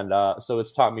 And so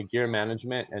it's taught me gear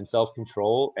management and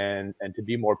self-control and to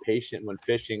be more patient when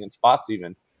fishing in spots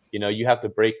even. You know, you have to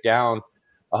break down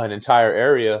an entire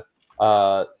area,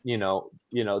 you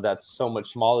know, that's so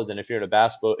much smaller than if you're in a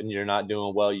bass boat and you're not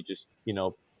doing well, you just, you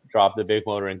know, drop the big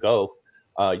motor and go.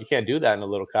 You can't do that in a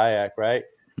little kayak, right?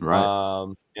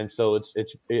 Right. And so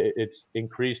it's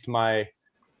increased my,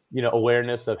 you know,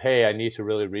 awareness of, hey, I need to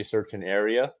really research an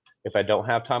area if I don't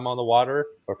have time on the water,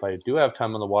 or if I do have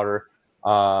time on the water,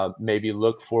 maybe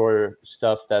look for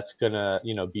stuff that's gonna,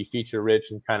 you know, be feature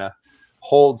rich and kind of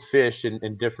hold fish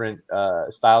in different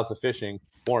styles of fishing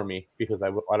for me, because I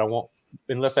don't want,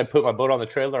 unless I put my boat on the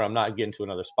trailer, I'm not getting to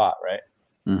another spot, right?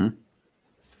 Mm-hmm.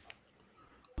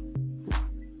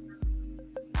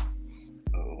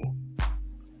 Oh,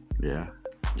 Yeah.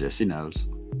 Jesse knows.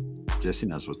 Jesse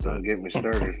knows what's up. don't get me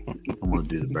started. I'm gonna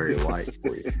do the Barry White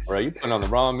for you. Bro, you putting on the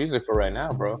wrong music for right now,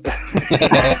 bro.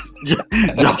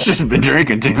 Josh has been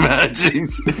drinking too much. I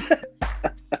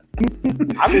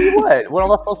mean, what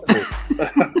am I supposed to do?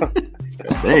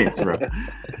 Thanks, bro.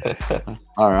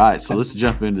 All right, so let's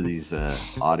jump into these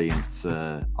audience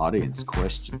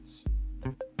questions.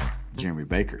 Jeremy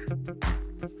Baker,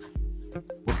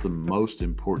 what's the most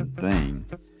important thing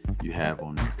you have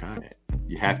on your kayak?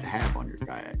 You have to have on your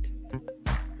kayak.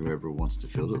 Whoever wants to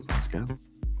fill it, let's go.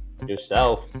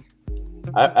 Yourself.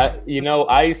 I you know,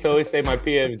 I used to always say my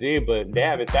PFD, but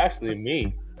damn, it's actually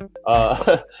me.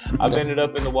 I've ended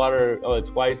up in the water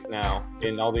twice now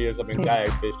in all the years I've been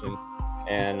kayak fishing,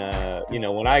 and you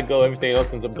know, when I go, everything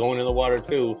else ends up going in the water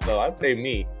too. So I'd say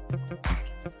me.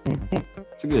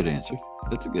 That's a good answer.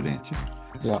 That's a good answer.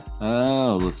 Yeah.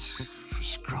 Oh, let's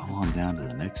scroll on down to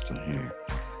the next one here.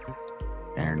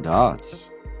 Aaron Dodds,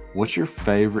 what's your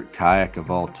favorite kayak of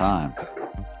all time?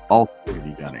 All three of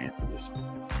you got to answer this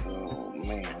one. Oh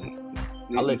man,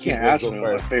 I'll you let you can't go ask me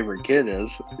what first. my favorite kid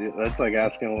is. That's like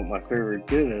asking what my favorite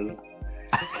kid is.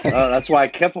 That's why I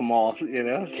kept them all. You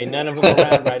know, Ain't none of them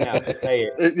around right now. Just say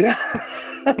it.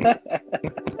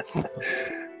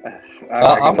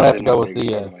 I'm gonna have to go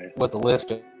with the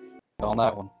list on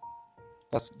that one.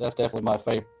 That's definitely my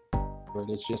favorite.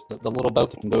 It's just the little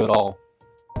boat that can do it all.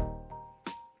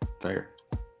 Fair.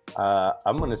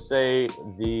 I'm gonna say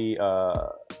the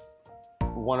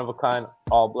one of a kind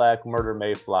all black murder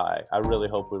mayfly. I really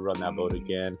hope we run that boat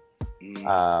again.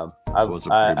 That was a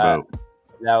pretty boat.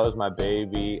 That was my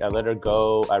baby. I let her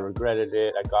go. I regretted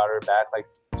it. I got her back like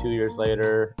 2 years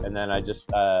later, and then I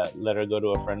just let her go to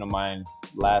a friend of mine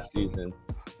last season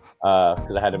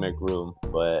because I had to make room.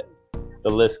 But the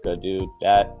Liska, dude,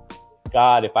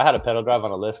 God, if I had a pedal drive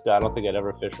on a Liska, I don't think I'd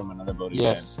ever fish from another boat again.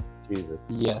 Yes. Jesus.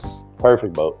 Yes.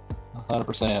 Perfect boat.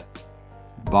 100%.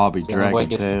 Bobby The only way it Dragon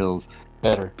gets Tales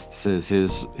better. says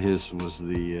his was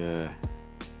the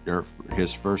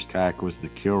his first kayak was the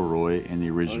Kilroy in the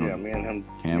Oh original yeah, man,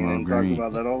 camo talk green.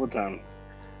 about that all the time.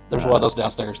 There's one of those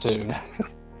downstairs too.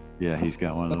 Yeah, he's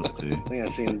got one of those too. I think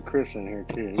I've seen Chris in here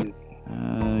too.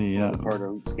 He's Yeah. part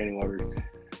of Skating Water.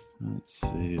 Let's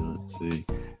see.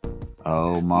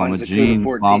 Oh, Mine's a Cuda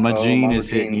 14. Mama Oh, Jean Mama is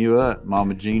hitting Jean. you up.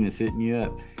 Mama Jean is hitting you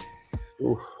up.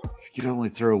 Oof. If you could only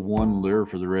throw one lure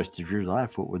for the rest of your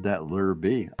life, what would that lure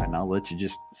be? And I'll let you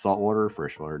just saltwater or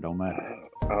freshwater, don't matter.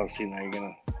 Oh, see, now you're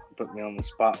gonna put me on the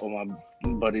spot with my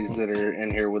buddies that are in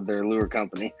here with their lure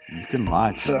company. You can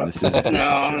lie. So, This is a fishing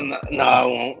show. no, I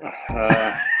won't.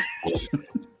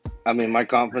 I mean, my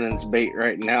confidence bait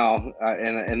right now,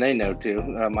 and they know too.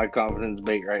 My confidence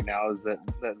bait right now is that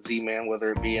Z-Man,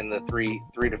 whether it be in the 3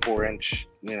 to 4 inch,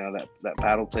 that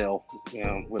paddle tail,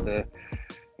 with a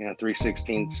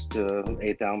 3/16 to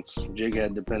 1/8 ounce jig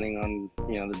head, depending on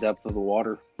the depth of the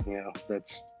water.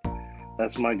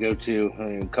 That's my go-to. I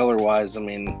mean, color-wise, I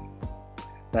mean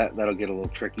that'll get a little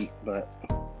tricky, but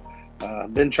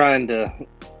I've been trying to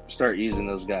start using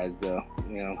those guys though.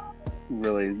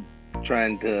 Really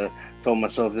trying to told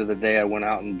myself the other day I went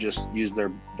out and just used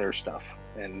their stuff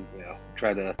and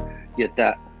try to get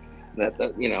that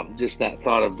just that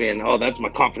thought of being, oh, that's my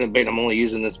confident bait, I'm only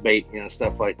using this bait,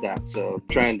 stuff like that. So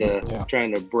trying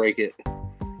to break it,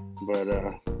 but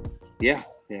yeah.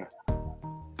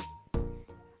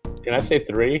 Can I say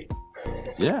 3?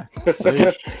 Yeah. That's what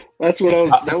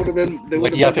that would have been. They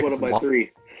would have been one of my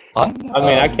 3. I mean,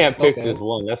 I can't pick this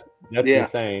one. That's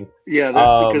insane. Yeah,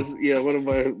 because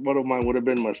one of mine would have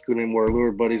been my Schooner More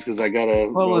Lure Buddies, because I got a.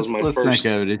 Well, let's think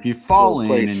of it. If you fall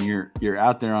in and you're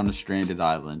out there on a stranded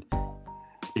island,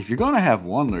 if you're going to have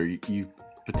one lure, you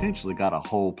potentially got a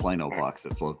whole Plano box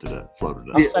that floated up.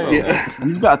 Yeah.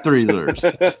 You've got 3 lures.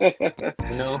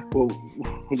 Well,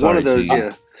 one of those,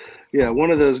 yeah,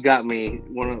 one of those got me.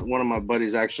 One of my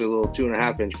buddies, actually, a little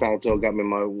 2.5 inch paddle tail, got me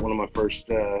one of my first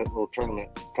little tournament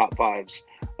top 5s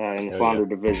in the flounder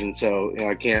division. So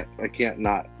I can't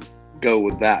not go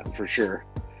with that for sure.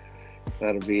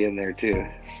 That'll be in there too.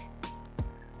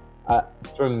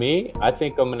 For me, I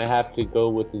think I'm gonna have to go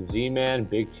with the Z-Man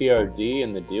Big TRD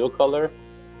in the deal color.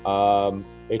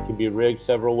 It can be rigged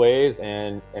several ways,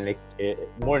 and it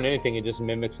more than anything, it just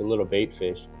mimics a little bait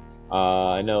fish.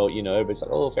 I know, everybody's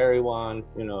like, oh, fairy wand,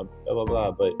 blah, blah,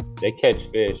 blah, but they catch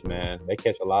fish, man. They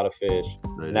catch a lot of fish,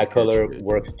 and that color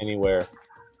works anywhere.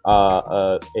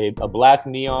 A black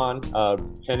neon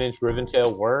 10-inch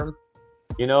ribbon-tail worm,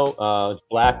 it's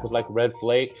black with like red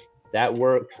flakes. That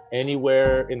works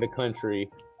anywhere in the country.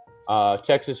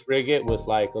 Texas frigate with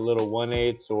like a little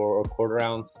 1/8 or 1/4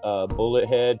 ounce bullet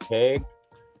head peg,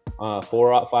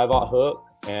 4/0, 5/0 hook,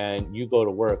 and you go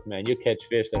to work, man. You catch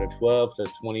fish that are 12 to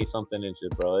 20 something inches,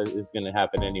 bro. It's gonna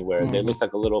happen anywhere. They look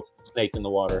like a little snake in the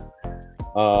water.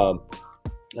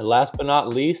 And last but not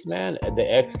least, man, the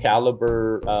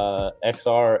Excalibur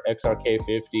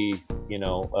XRK50,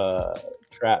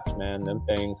 traps, man. Them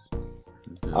things,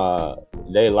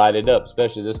 they light it up,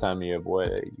 especially this time of year, boy.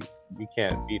 You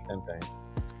can't beat them things.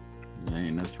 There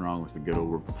ain't nothing wrong with a good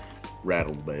old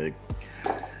rattled bag.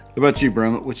 What about you,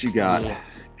 Brummett? What you got? Yeah.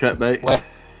 Cut bait? Well,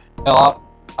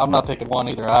 I'm not picking one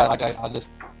either. I just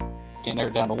can't narrow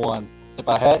it down to one. If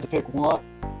I had to pick one,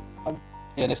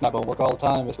 and it's not going to work all the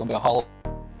time, it's going to be a hollow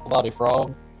body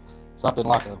frog, something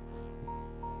like a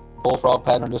bullfrog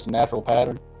pattern, just a natural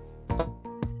pattern.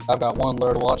 I've got one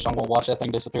lure to watch. I'm going to watch that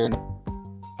thing disappear in the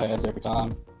pads every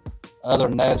time. Other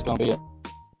than that, it's going to be a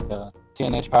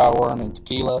 10-inch power worm and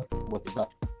tequila with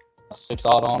about a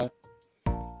 6/0 on it.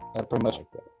 That pretty much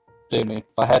do me.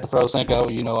 If I had to throw Cinco,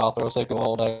 I'll throw Cinco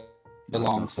all day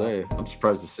long. I'm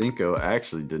surprised the Cinco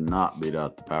actually did not beat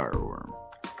out the power worm.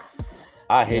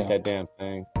 I hate that damn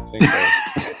thing. Cinco.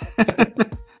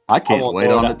 I can't wait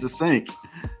on it to sink.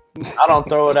 I don't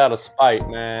throw it out of spite,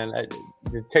 man.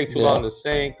 It takes too long to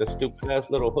sink. The stupid ass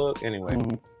little hook. Anyway,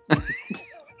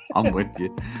 I'm with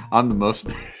you. I'm the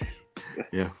most.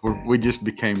 Yeah, we just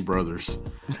became brothers.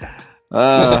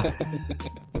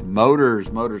 Motors.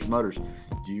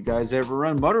 Do you guys ever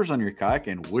run motors on your kayak,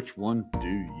 and which one do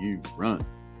you run?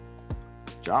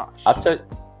 Josh.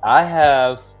 I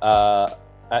have.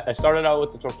 I started out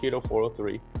with the Torpedo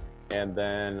 403, and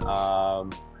then I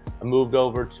moved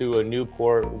over to a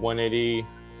Newport 180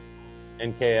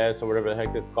 NKS or whatever the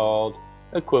heck it's called,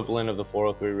 equivalent of the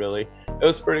 403. Really, it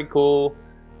was pretty cool.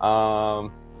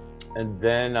 And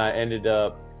then I ended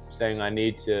up saying I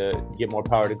need to get more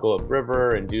power to go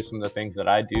upriver and do some of the things that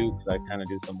I do, because I kind of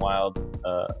do some wild,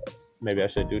 maybe I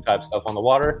should do type stuff on the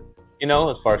water,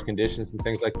 as far as conditions and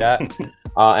things like that.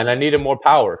 And I needed more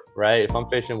power, right? If I'm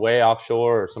fishing way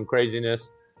offshore or some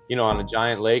craziness, on a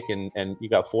giant lake and you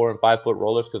got 4 and 5 foot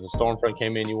rollers because the storm front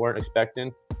came in you weren't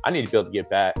expecting, I need to be able to get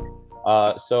back.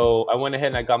 So I went ahead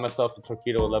and I got myself a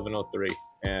Torpedo 1103,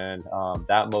 and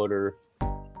that motor,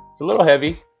 it's a little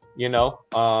heavy. Kind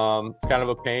of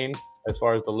a pain as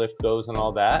far as the lift goes and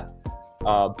all that.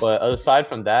 But aside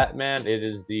from that, man, it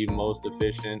is the most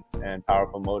efficient and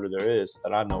powerful motor there is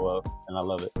that I know of, and I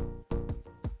love it.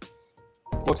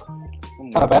 What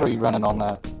kind of battery are you running on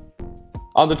that?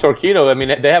 On the Torpedo, I mean,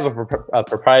 they have a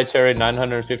proprietary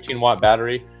 915 watt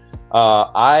battery.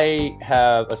 I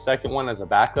have a second one as a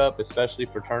backup, especially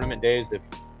for tournament days. If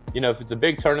it's a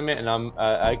big tournament and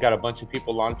I got a bunch of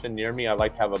people launching near me, I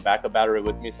like to have a backup battery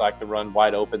with me so I can run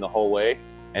wide open the whole way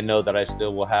and know that I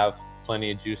still will have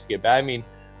plenty of juice to get back. I mean,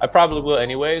 I probably will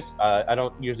anyways. I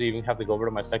don't usually even have to go over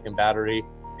to my second battery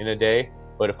in a day.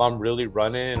 But if I'm really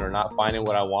running or not finding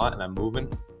what I want and I'm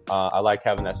moving, I like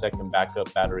having that second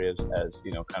backup battery as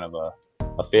kind of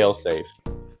a fail safe.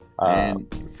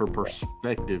 And for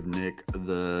perspective, Nick,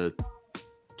 the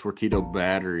Torpedo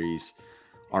batteries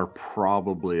are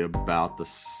probably about the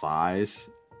size,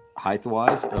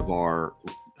 height-wise, of our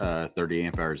 30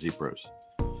 amp hour Z Pros.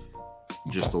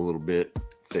 Just a little bit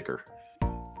thicker.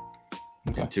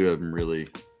 Okay. And two of them really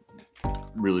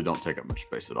don't take up much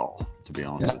space at all, to be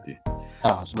honest with you.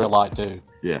 Oh, it's real light too.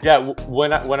 Yeah. Yeah.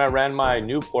 When I ran my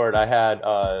Newport, I had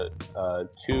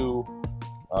two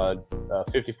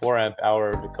 54 amp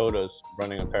hour Dakotas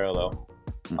running in parallel,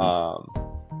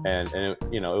 and it,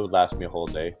 it would last me a whole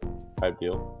day, type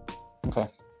deal. Okay.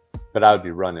 But I would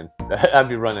be running. I'd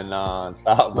be running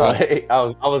nonstop. Right. I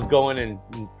was going and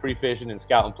pre-fishing and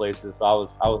scouting places, so I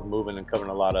was moving and covering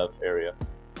a lot of area.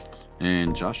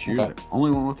 And Josh, you're the only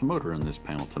one with a motor in this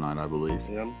panel tonight, I believe.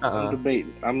 Yeah, I'm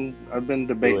debating. I've been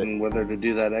debating whether to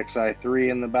do that XI3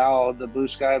 in the bow of the Blue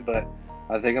Sky, but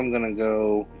I think I'm gonna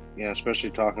go. Especially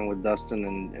talking with Dustin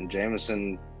and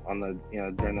Jameson on the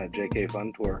during that JK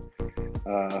Fun Tour.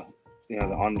 The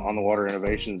on the Water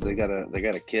Innovations, they got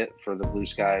a kit for the Blue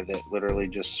Sky that literally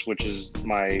just switches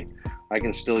I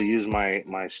can still use my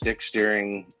stick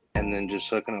steering and then just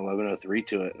hook an 1103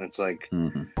 to it, and it's like.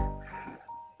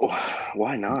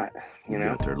 Why not?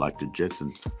 Out there like the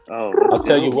Jetsons. Oh, I'll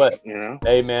tell you what.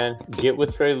 Hey man, get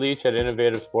with Trey Leach at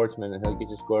Innovative Sportsman, and he'll get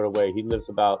you squared away. He lives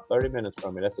about 30 minutes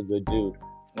from me. That's a good dude.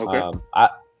 Okay.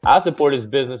 I support his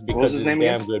business because he's a damn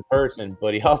again? good person,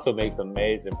 but he also makes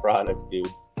amazing products, dude.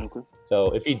 Okay. So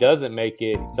if he doesn't make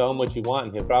it, tell him what you want,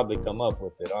 and he'll probably come up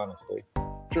with it. Honestly.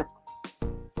 Sure.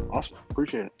 Awesome.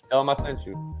 Appreciate it. Tell him I sent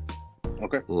you.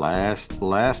 Okay.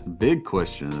 Last big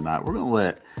question of the night. We're gonna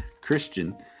let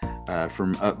Christian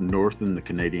from up north in the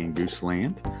Canadian Goose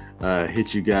Land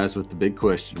hit you guys with the big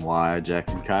question: why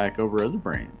Jackson Kayak over other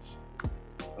brands?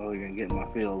 Oh, you're gonna get in my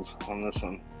feels on this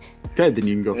one. Okay, then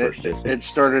you can go first, Jason. It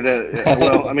started at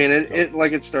well, I mean,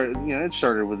 it started. It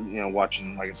started with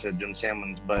watching, like I said, Jim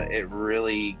Salmon's, but it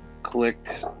really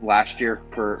clicked last year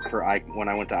when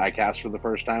I went to ICAST for the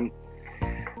first time,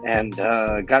 and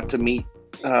got to meet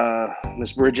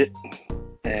Miss Bridget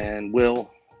and Will.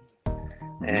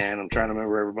 And I'm trying to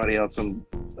remember everybody else.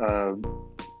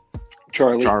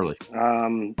 Charlie.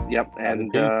 Yep.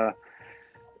 And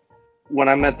when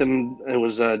I met them, it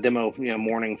was a demo,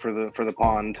 morning for the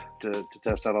pond to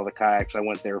test out all the kayaks. I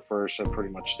went there first. I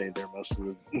pretty much stayed there most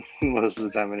of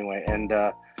the time anyway. And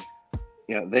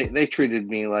they treated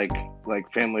me like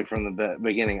family from the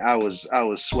beginning. I was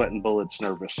sweating bullets,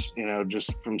 nervous,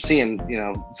 just from seeing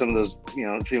some of those,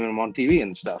 seeing them on TV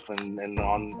and stuff, and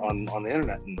on the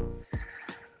internet. And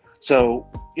so,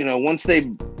 once they,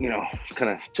 kind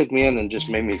of took me in and just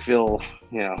made me feel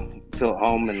at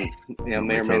home, and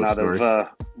may or may not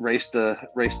have raced the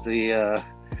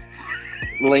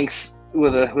links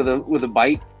with a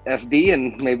bite FD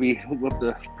and maybe whooped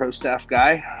a pro staff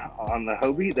guy on the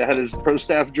Hobie that had his pro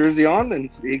staff jersey on, and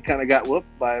he kind of got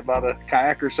whooped by about a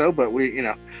kayak or so. But we,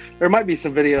 there might be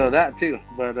some video of that too.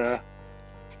 But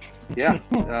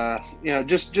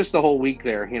just the whole week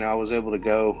there, I was able to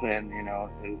go, and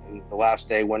and the last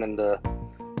day went in the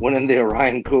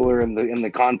Orion cooler in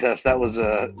the contest. That was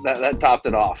that topped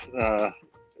it off.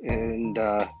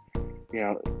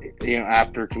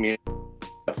 After community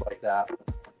stuff like that.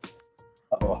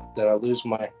 Oh, did I lose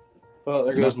my? Oh,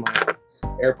 there goes my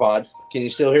AirPod. Can you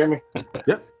still hear me?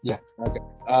 Yep. Yeah. Okay.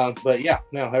 But yeah,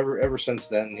 no. Ever since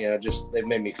then, just they've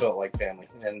made me feel like family,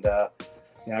 and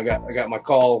I got my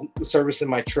call service in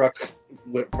my truck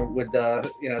with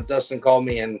Dustin called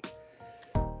me, and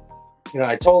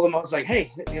I told him, I was like,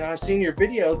 hey, I seen your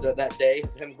video that day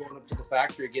of him going up to the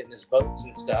factory getting his boats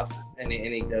and stuff, and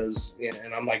he goes,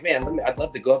 and I'm like, man, I'd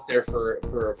love to go up there for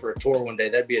a tour one day.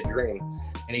 That'd be a dream.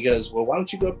 And he goes, well, why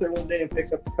don't you go up there one day and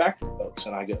pick up the factory boats?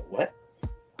 And I go, what?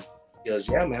 He goes,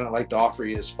 yeah, man, I'd like to offer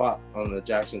you a spot on the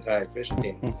Jackson Kayak fishing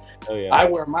team. Oh yeah. I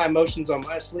wear my emotions on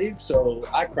my sleeve, so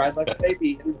I cried like a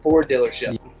baby in the Ford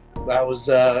dealership. I was,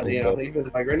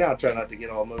 even like right now, I try not to get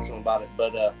all emotional about it,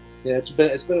 but it's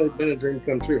been a dream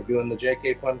come true. Doing the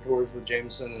JK Fun Tours with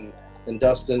Jameson and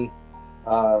Dustin,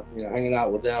 hanging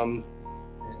out with them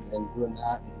and doing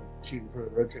that and shooting for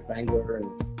the Road Trip Angler,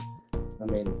 and I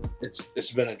mean,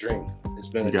 it's been a dream. It's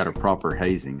been. You got a proper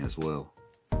hazing as well.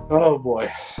 Oh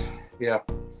boy, yeah.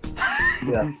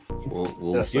 Yeah.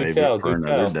 We'll Yeah. save tell, it for do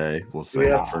another tell. day. We'll save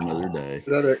Yeah. it for another day.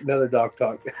 Another dog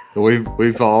talk.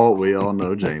 We all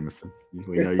know Jameson.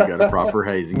 We know you got a proper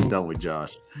hazing, don't we,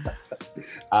 Josh?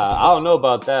 I don't know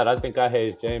about that. I think I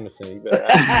haze Jameson. You better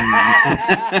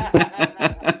ask.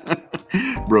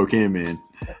 Broke him in.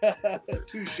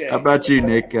 Touche. How about you,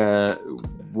 Nick?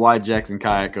 Why Jackson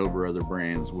Kayak over other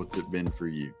brands? What's it been for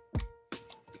you?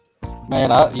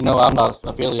 Man, I'm not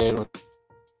affiliated with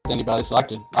anybody, so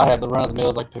I have the run of the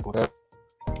mills. I can pick whatever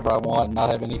I want and not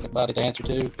have anybody to answer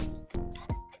to.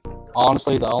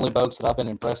 Honestly, the only boats that I've been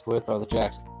impressed with are the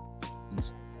Jacksons.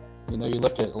 You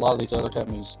look at a lot of these other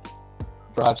companies'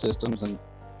 drive systems, and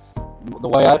the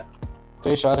way I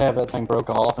fish, I'd have that thing broke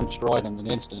off and destroyed in an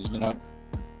instant.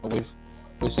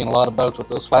 We've seen a lot of boats with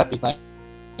those flappy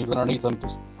things underneath them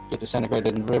just get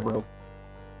disintegrated in the river over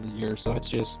the years. So it's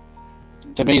just,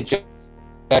 to me,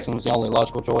 Jackson was the only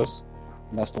logical choice,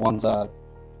 and that's the ones that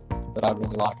I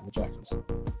really like of the Jacksons.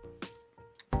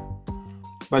 How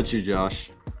about you,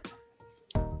 Josh?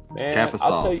 Man, Cap us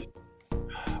off.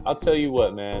 I'll tell you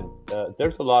what, man.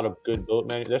 There's a lot of good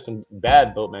there's some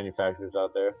bad boat manufacturers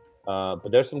out there, but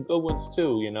there's some good ones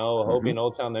too. Hobie and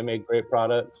Old Town, they make great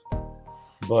products.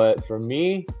 But for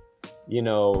me,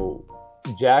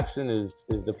 Jackson is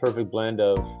the perfect blend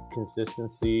of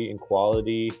consistency and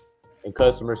quality and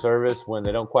customer service when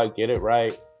they don't quite get it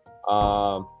right.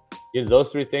 Those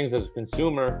three things as a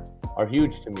consumer are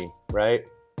huge to me, right?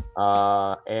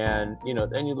 And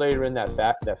then you layer in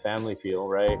that family feel,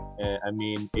 right? And I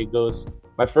mean, it goes.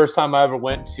 My first time I ever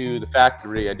went to the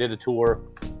factory, I did a tour.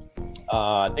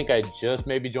 I think I just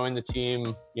maybe joined the team,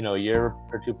 a year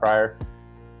or two prior,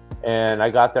 and I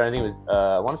got there. I think it was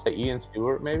I want to say Ian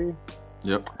Stewart, maybe.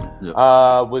 Yep.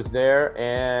 Was there,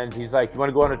 and he's like, "You want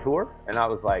to go on a tour?" And I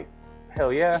was like,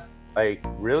 "Hell yeah!" Like,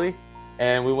 really?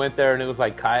 And we went there, and it was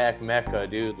like kayak mecca,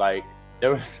 dude. Like,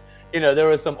 there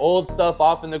was some old stuff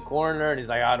off in the corner, and he's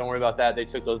like, don't worry about that. They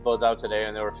took those boats out today,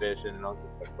 and they were fishing. And I was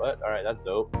just like, what? All right, that's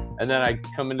dope. And then I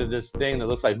come into this thing that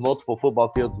looks like multiple football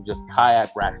fields and just kayak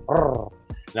racks.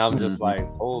 And I'm just like,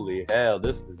 holy hell,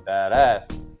 this is badass.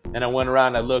 And I went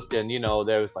around, I looked, and,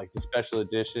 there was like the special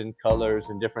edition colors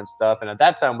and different stuff. And at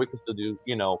that time, we could still do,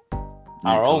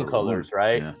 our own colors,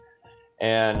 right? Yeah.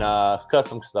 And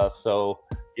custom stuff. So,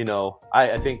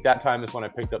 I think that time is when I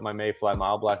picked up my Mayfly, my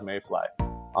all black Mayfly.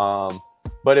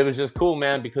 But it was just cool,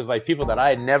 man, because like people that I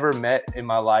had never met in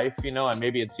my life, I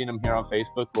maybe had seen them here on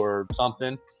Facebook or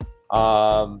something.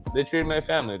 They treated me like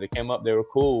family. They came up, they were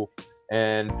cool.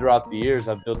 And throughout the years,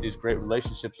 I've built these great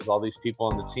relationships with all these people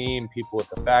on the team, people at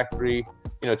the factory.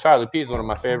 Charlie P is one of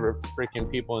my favorite freaking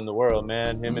people in the world,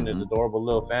 man. Him and his adorable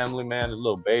little family, man, his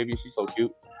little baby. She's so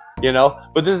cute,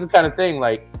 But this is the kind of thing,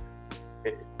 like,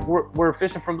 we're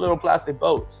fishing from little plastic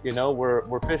boats,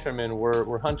 we're fishermen,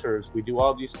 we're hunters, we do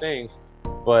all these things,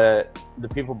 but the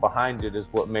people behind it is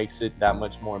what makes it that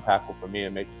much more impactful for me.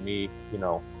 It makes me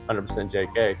 100%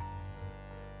 JK.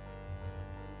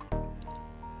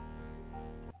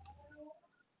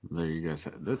 There you guys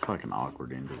have, that's like an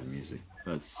awkward end to the music.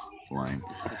 That's lame.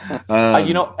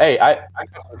 Hey, I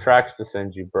got some tracks to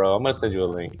send you, bro. I'm gonna send you a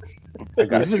link.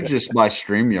 These are just my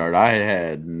StreamYard. I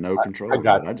had no control of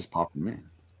it. I just popped them in.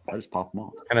 I just popped them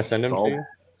off. Can I send them to you?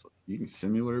 You can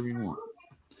send me whatever you want.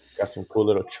 Got some cool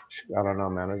little. I don't know,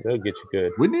 man. They'll get you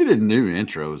good. We need a new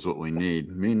intro. Is what we need.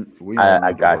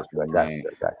 I got you.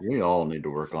 We all need to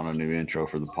work on a new intro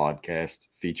for the podcast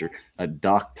feature. A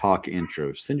Doc Talk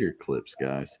intro. Send your clips,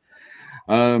 guys.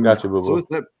 Got you, boo-boo.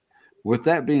 So with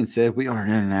that being said, we are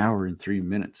in an hour and 3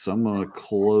 minutes. So I'm going to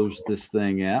close this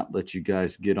thing out. Let you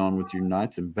guys get on with your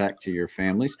nights and back to your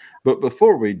families. But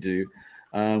before we do,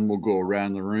 we'll go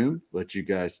around the room. Let you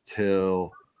guys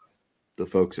tell the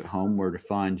folks at home where to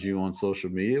find you on social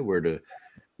media, where to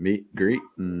meet, greet,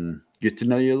 and get to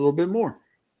know you a little bit more.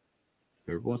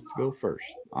 Whoever wants to go first.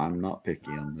 I'm not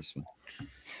picky on this one.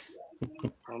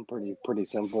 I'm pretty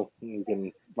simple. You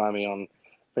can find me on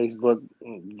Facebook,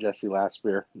 Jesse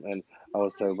Laspeyre, and I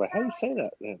always tell everybody, how do you say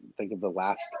that? And think of the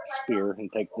last spear and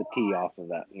take the T off of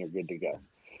that, and you're good to go.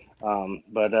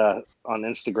 But on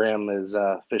Instagram is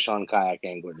Fish on Kayak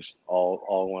Anglers,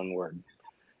 all one word.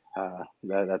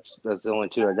 That's the only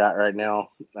two I got right now.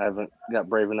 I haven't got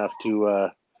brave enough to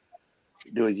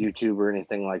do a YouTube or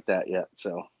anything like that yet.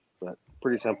 So, but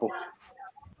pretty simple.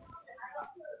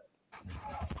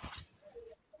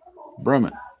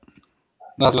 Brummett.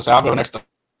 I was gonna say I'll go next.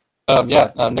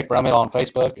 Nick Brummett on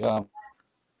Facebook.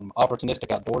 Opportunistic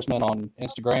Outdoorsman on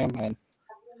Instagram, and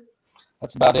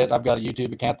that's about it. I've got a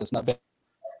YouTube account that's not been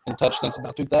in touch since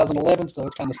about 2011, so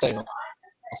it's kind of stale.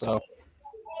 So,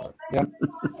 yeah.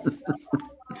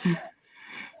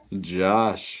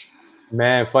 Josh,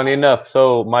 Man, funny enough,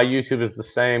 so my YouTube is the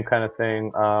same kind of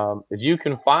thing. If you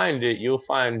can find it, you'll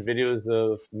find videos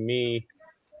of me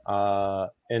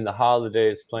in the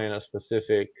holidays playing a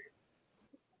specific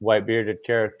white bearded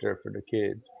character for the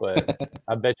kids, but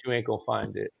I bet you ain't gonna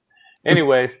find it.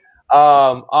 Anyways,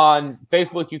 on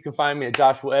Facebook you can find me at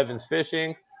Joshua Evans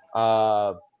Fishing.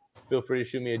 Feel free to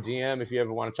shoot me a DM if you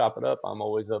ever want to chop it up. I'm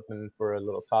always open for a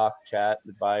little talk, chat,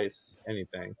 advice,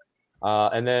 anything.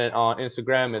 And then on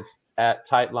Instagram, it's at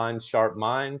Tight Lines Sharp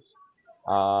Minds.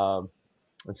 And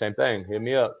same thing, hit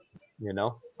me up. You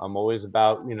know, I'm always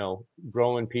about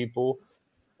growing people,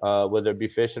 whether it be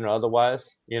fishing or otherwise.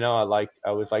 You know, I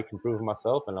always like improving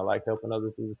myself, and I like helping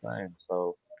others do the same.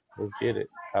 So let's get it.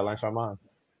 Tight Lines Sharp Minds.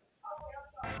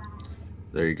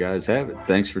 There you guys have it.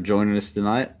 Thanks for joining us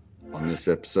tonight on this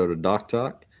episode of Doc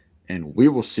Talk. And we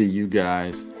will see you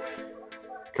guys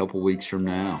a couple weeks from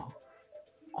now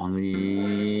on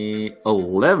the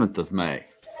 11th of May.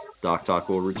 Doc Talk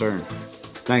will return.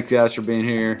 Thanks, guys, for being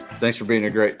here. Thanks for being a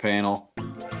great panel.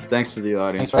 Thanks to the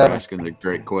audience for asking the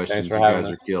great questions. You guys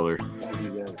are killer. Thank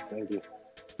you, guys. Thank you.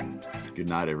 Good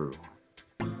night, everyone.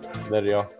 Later, y'all.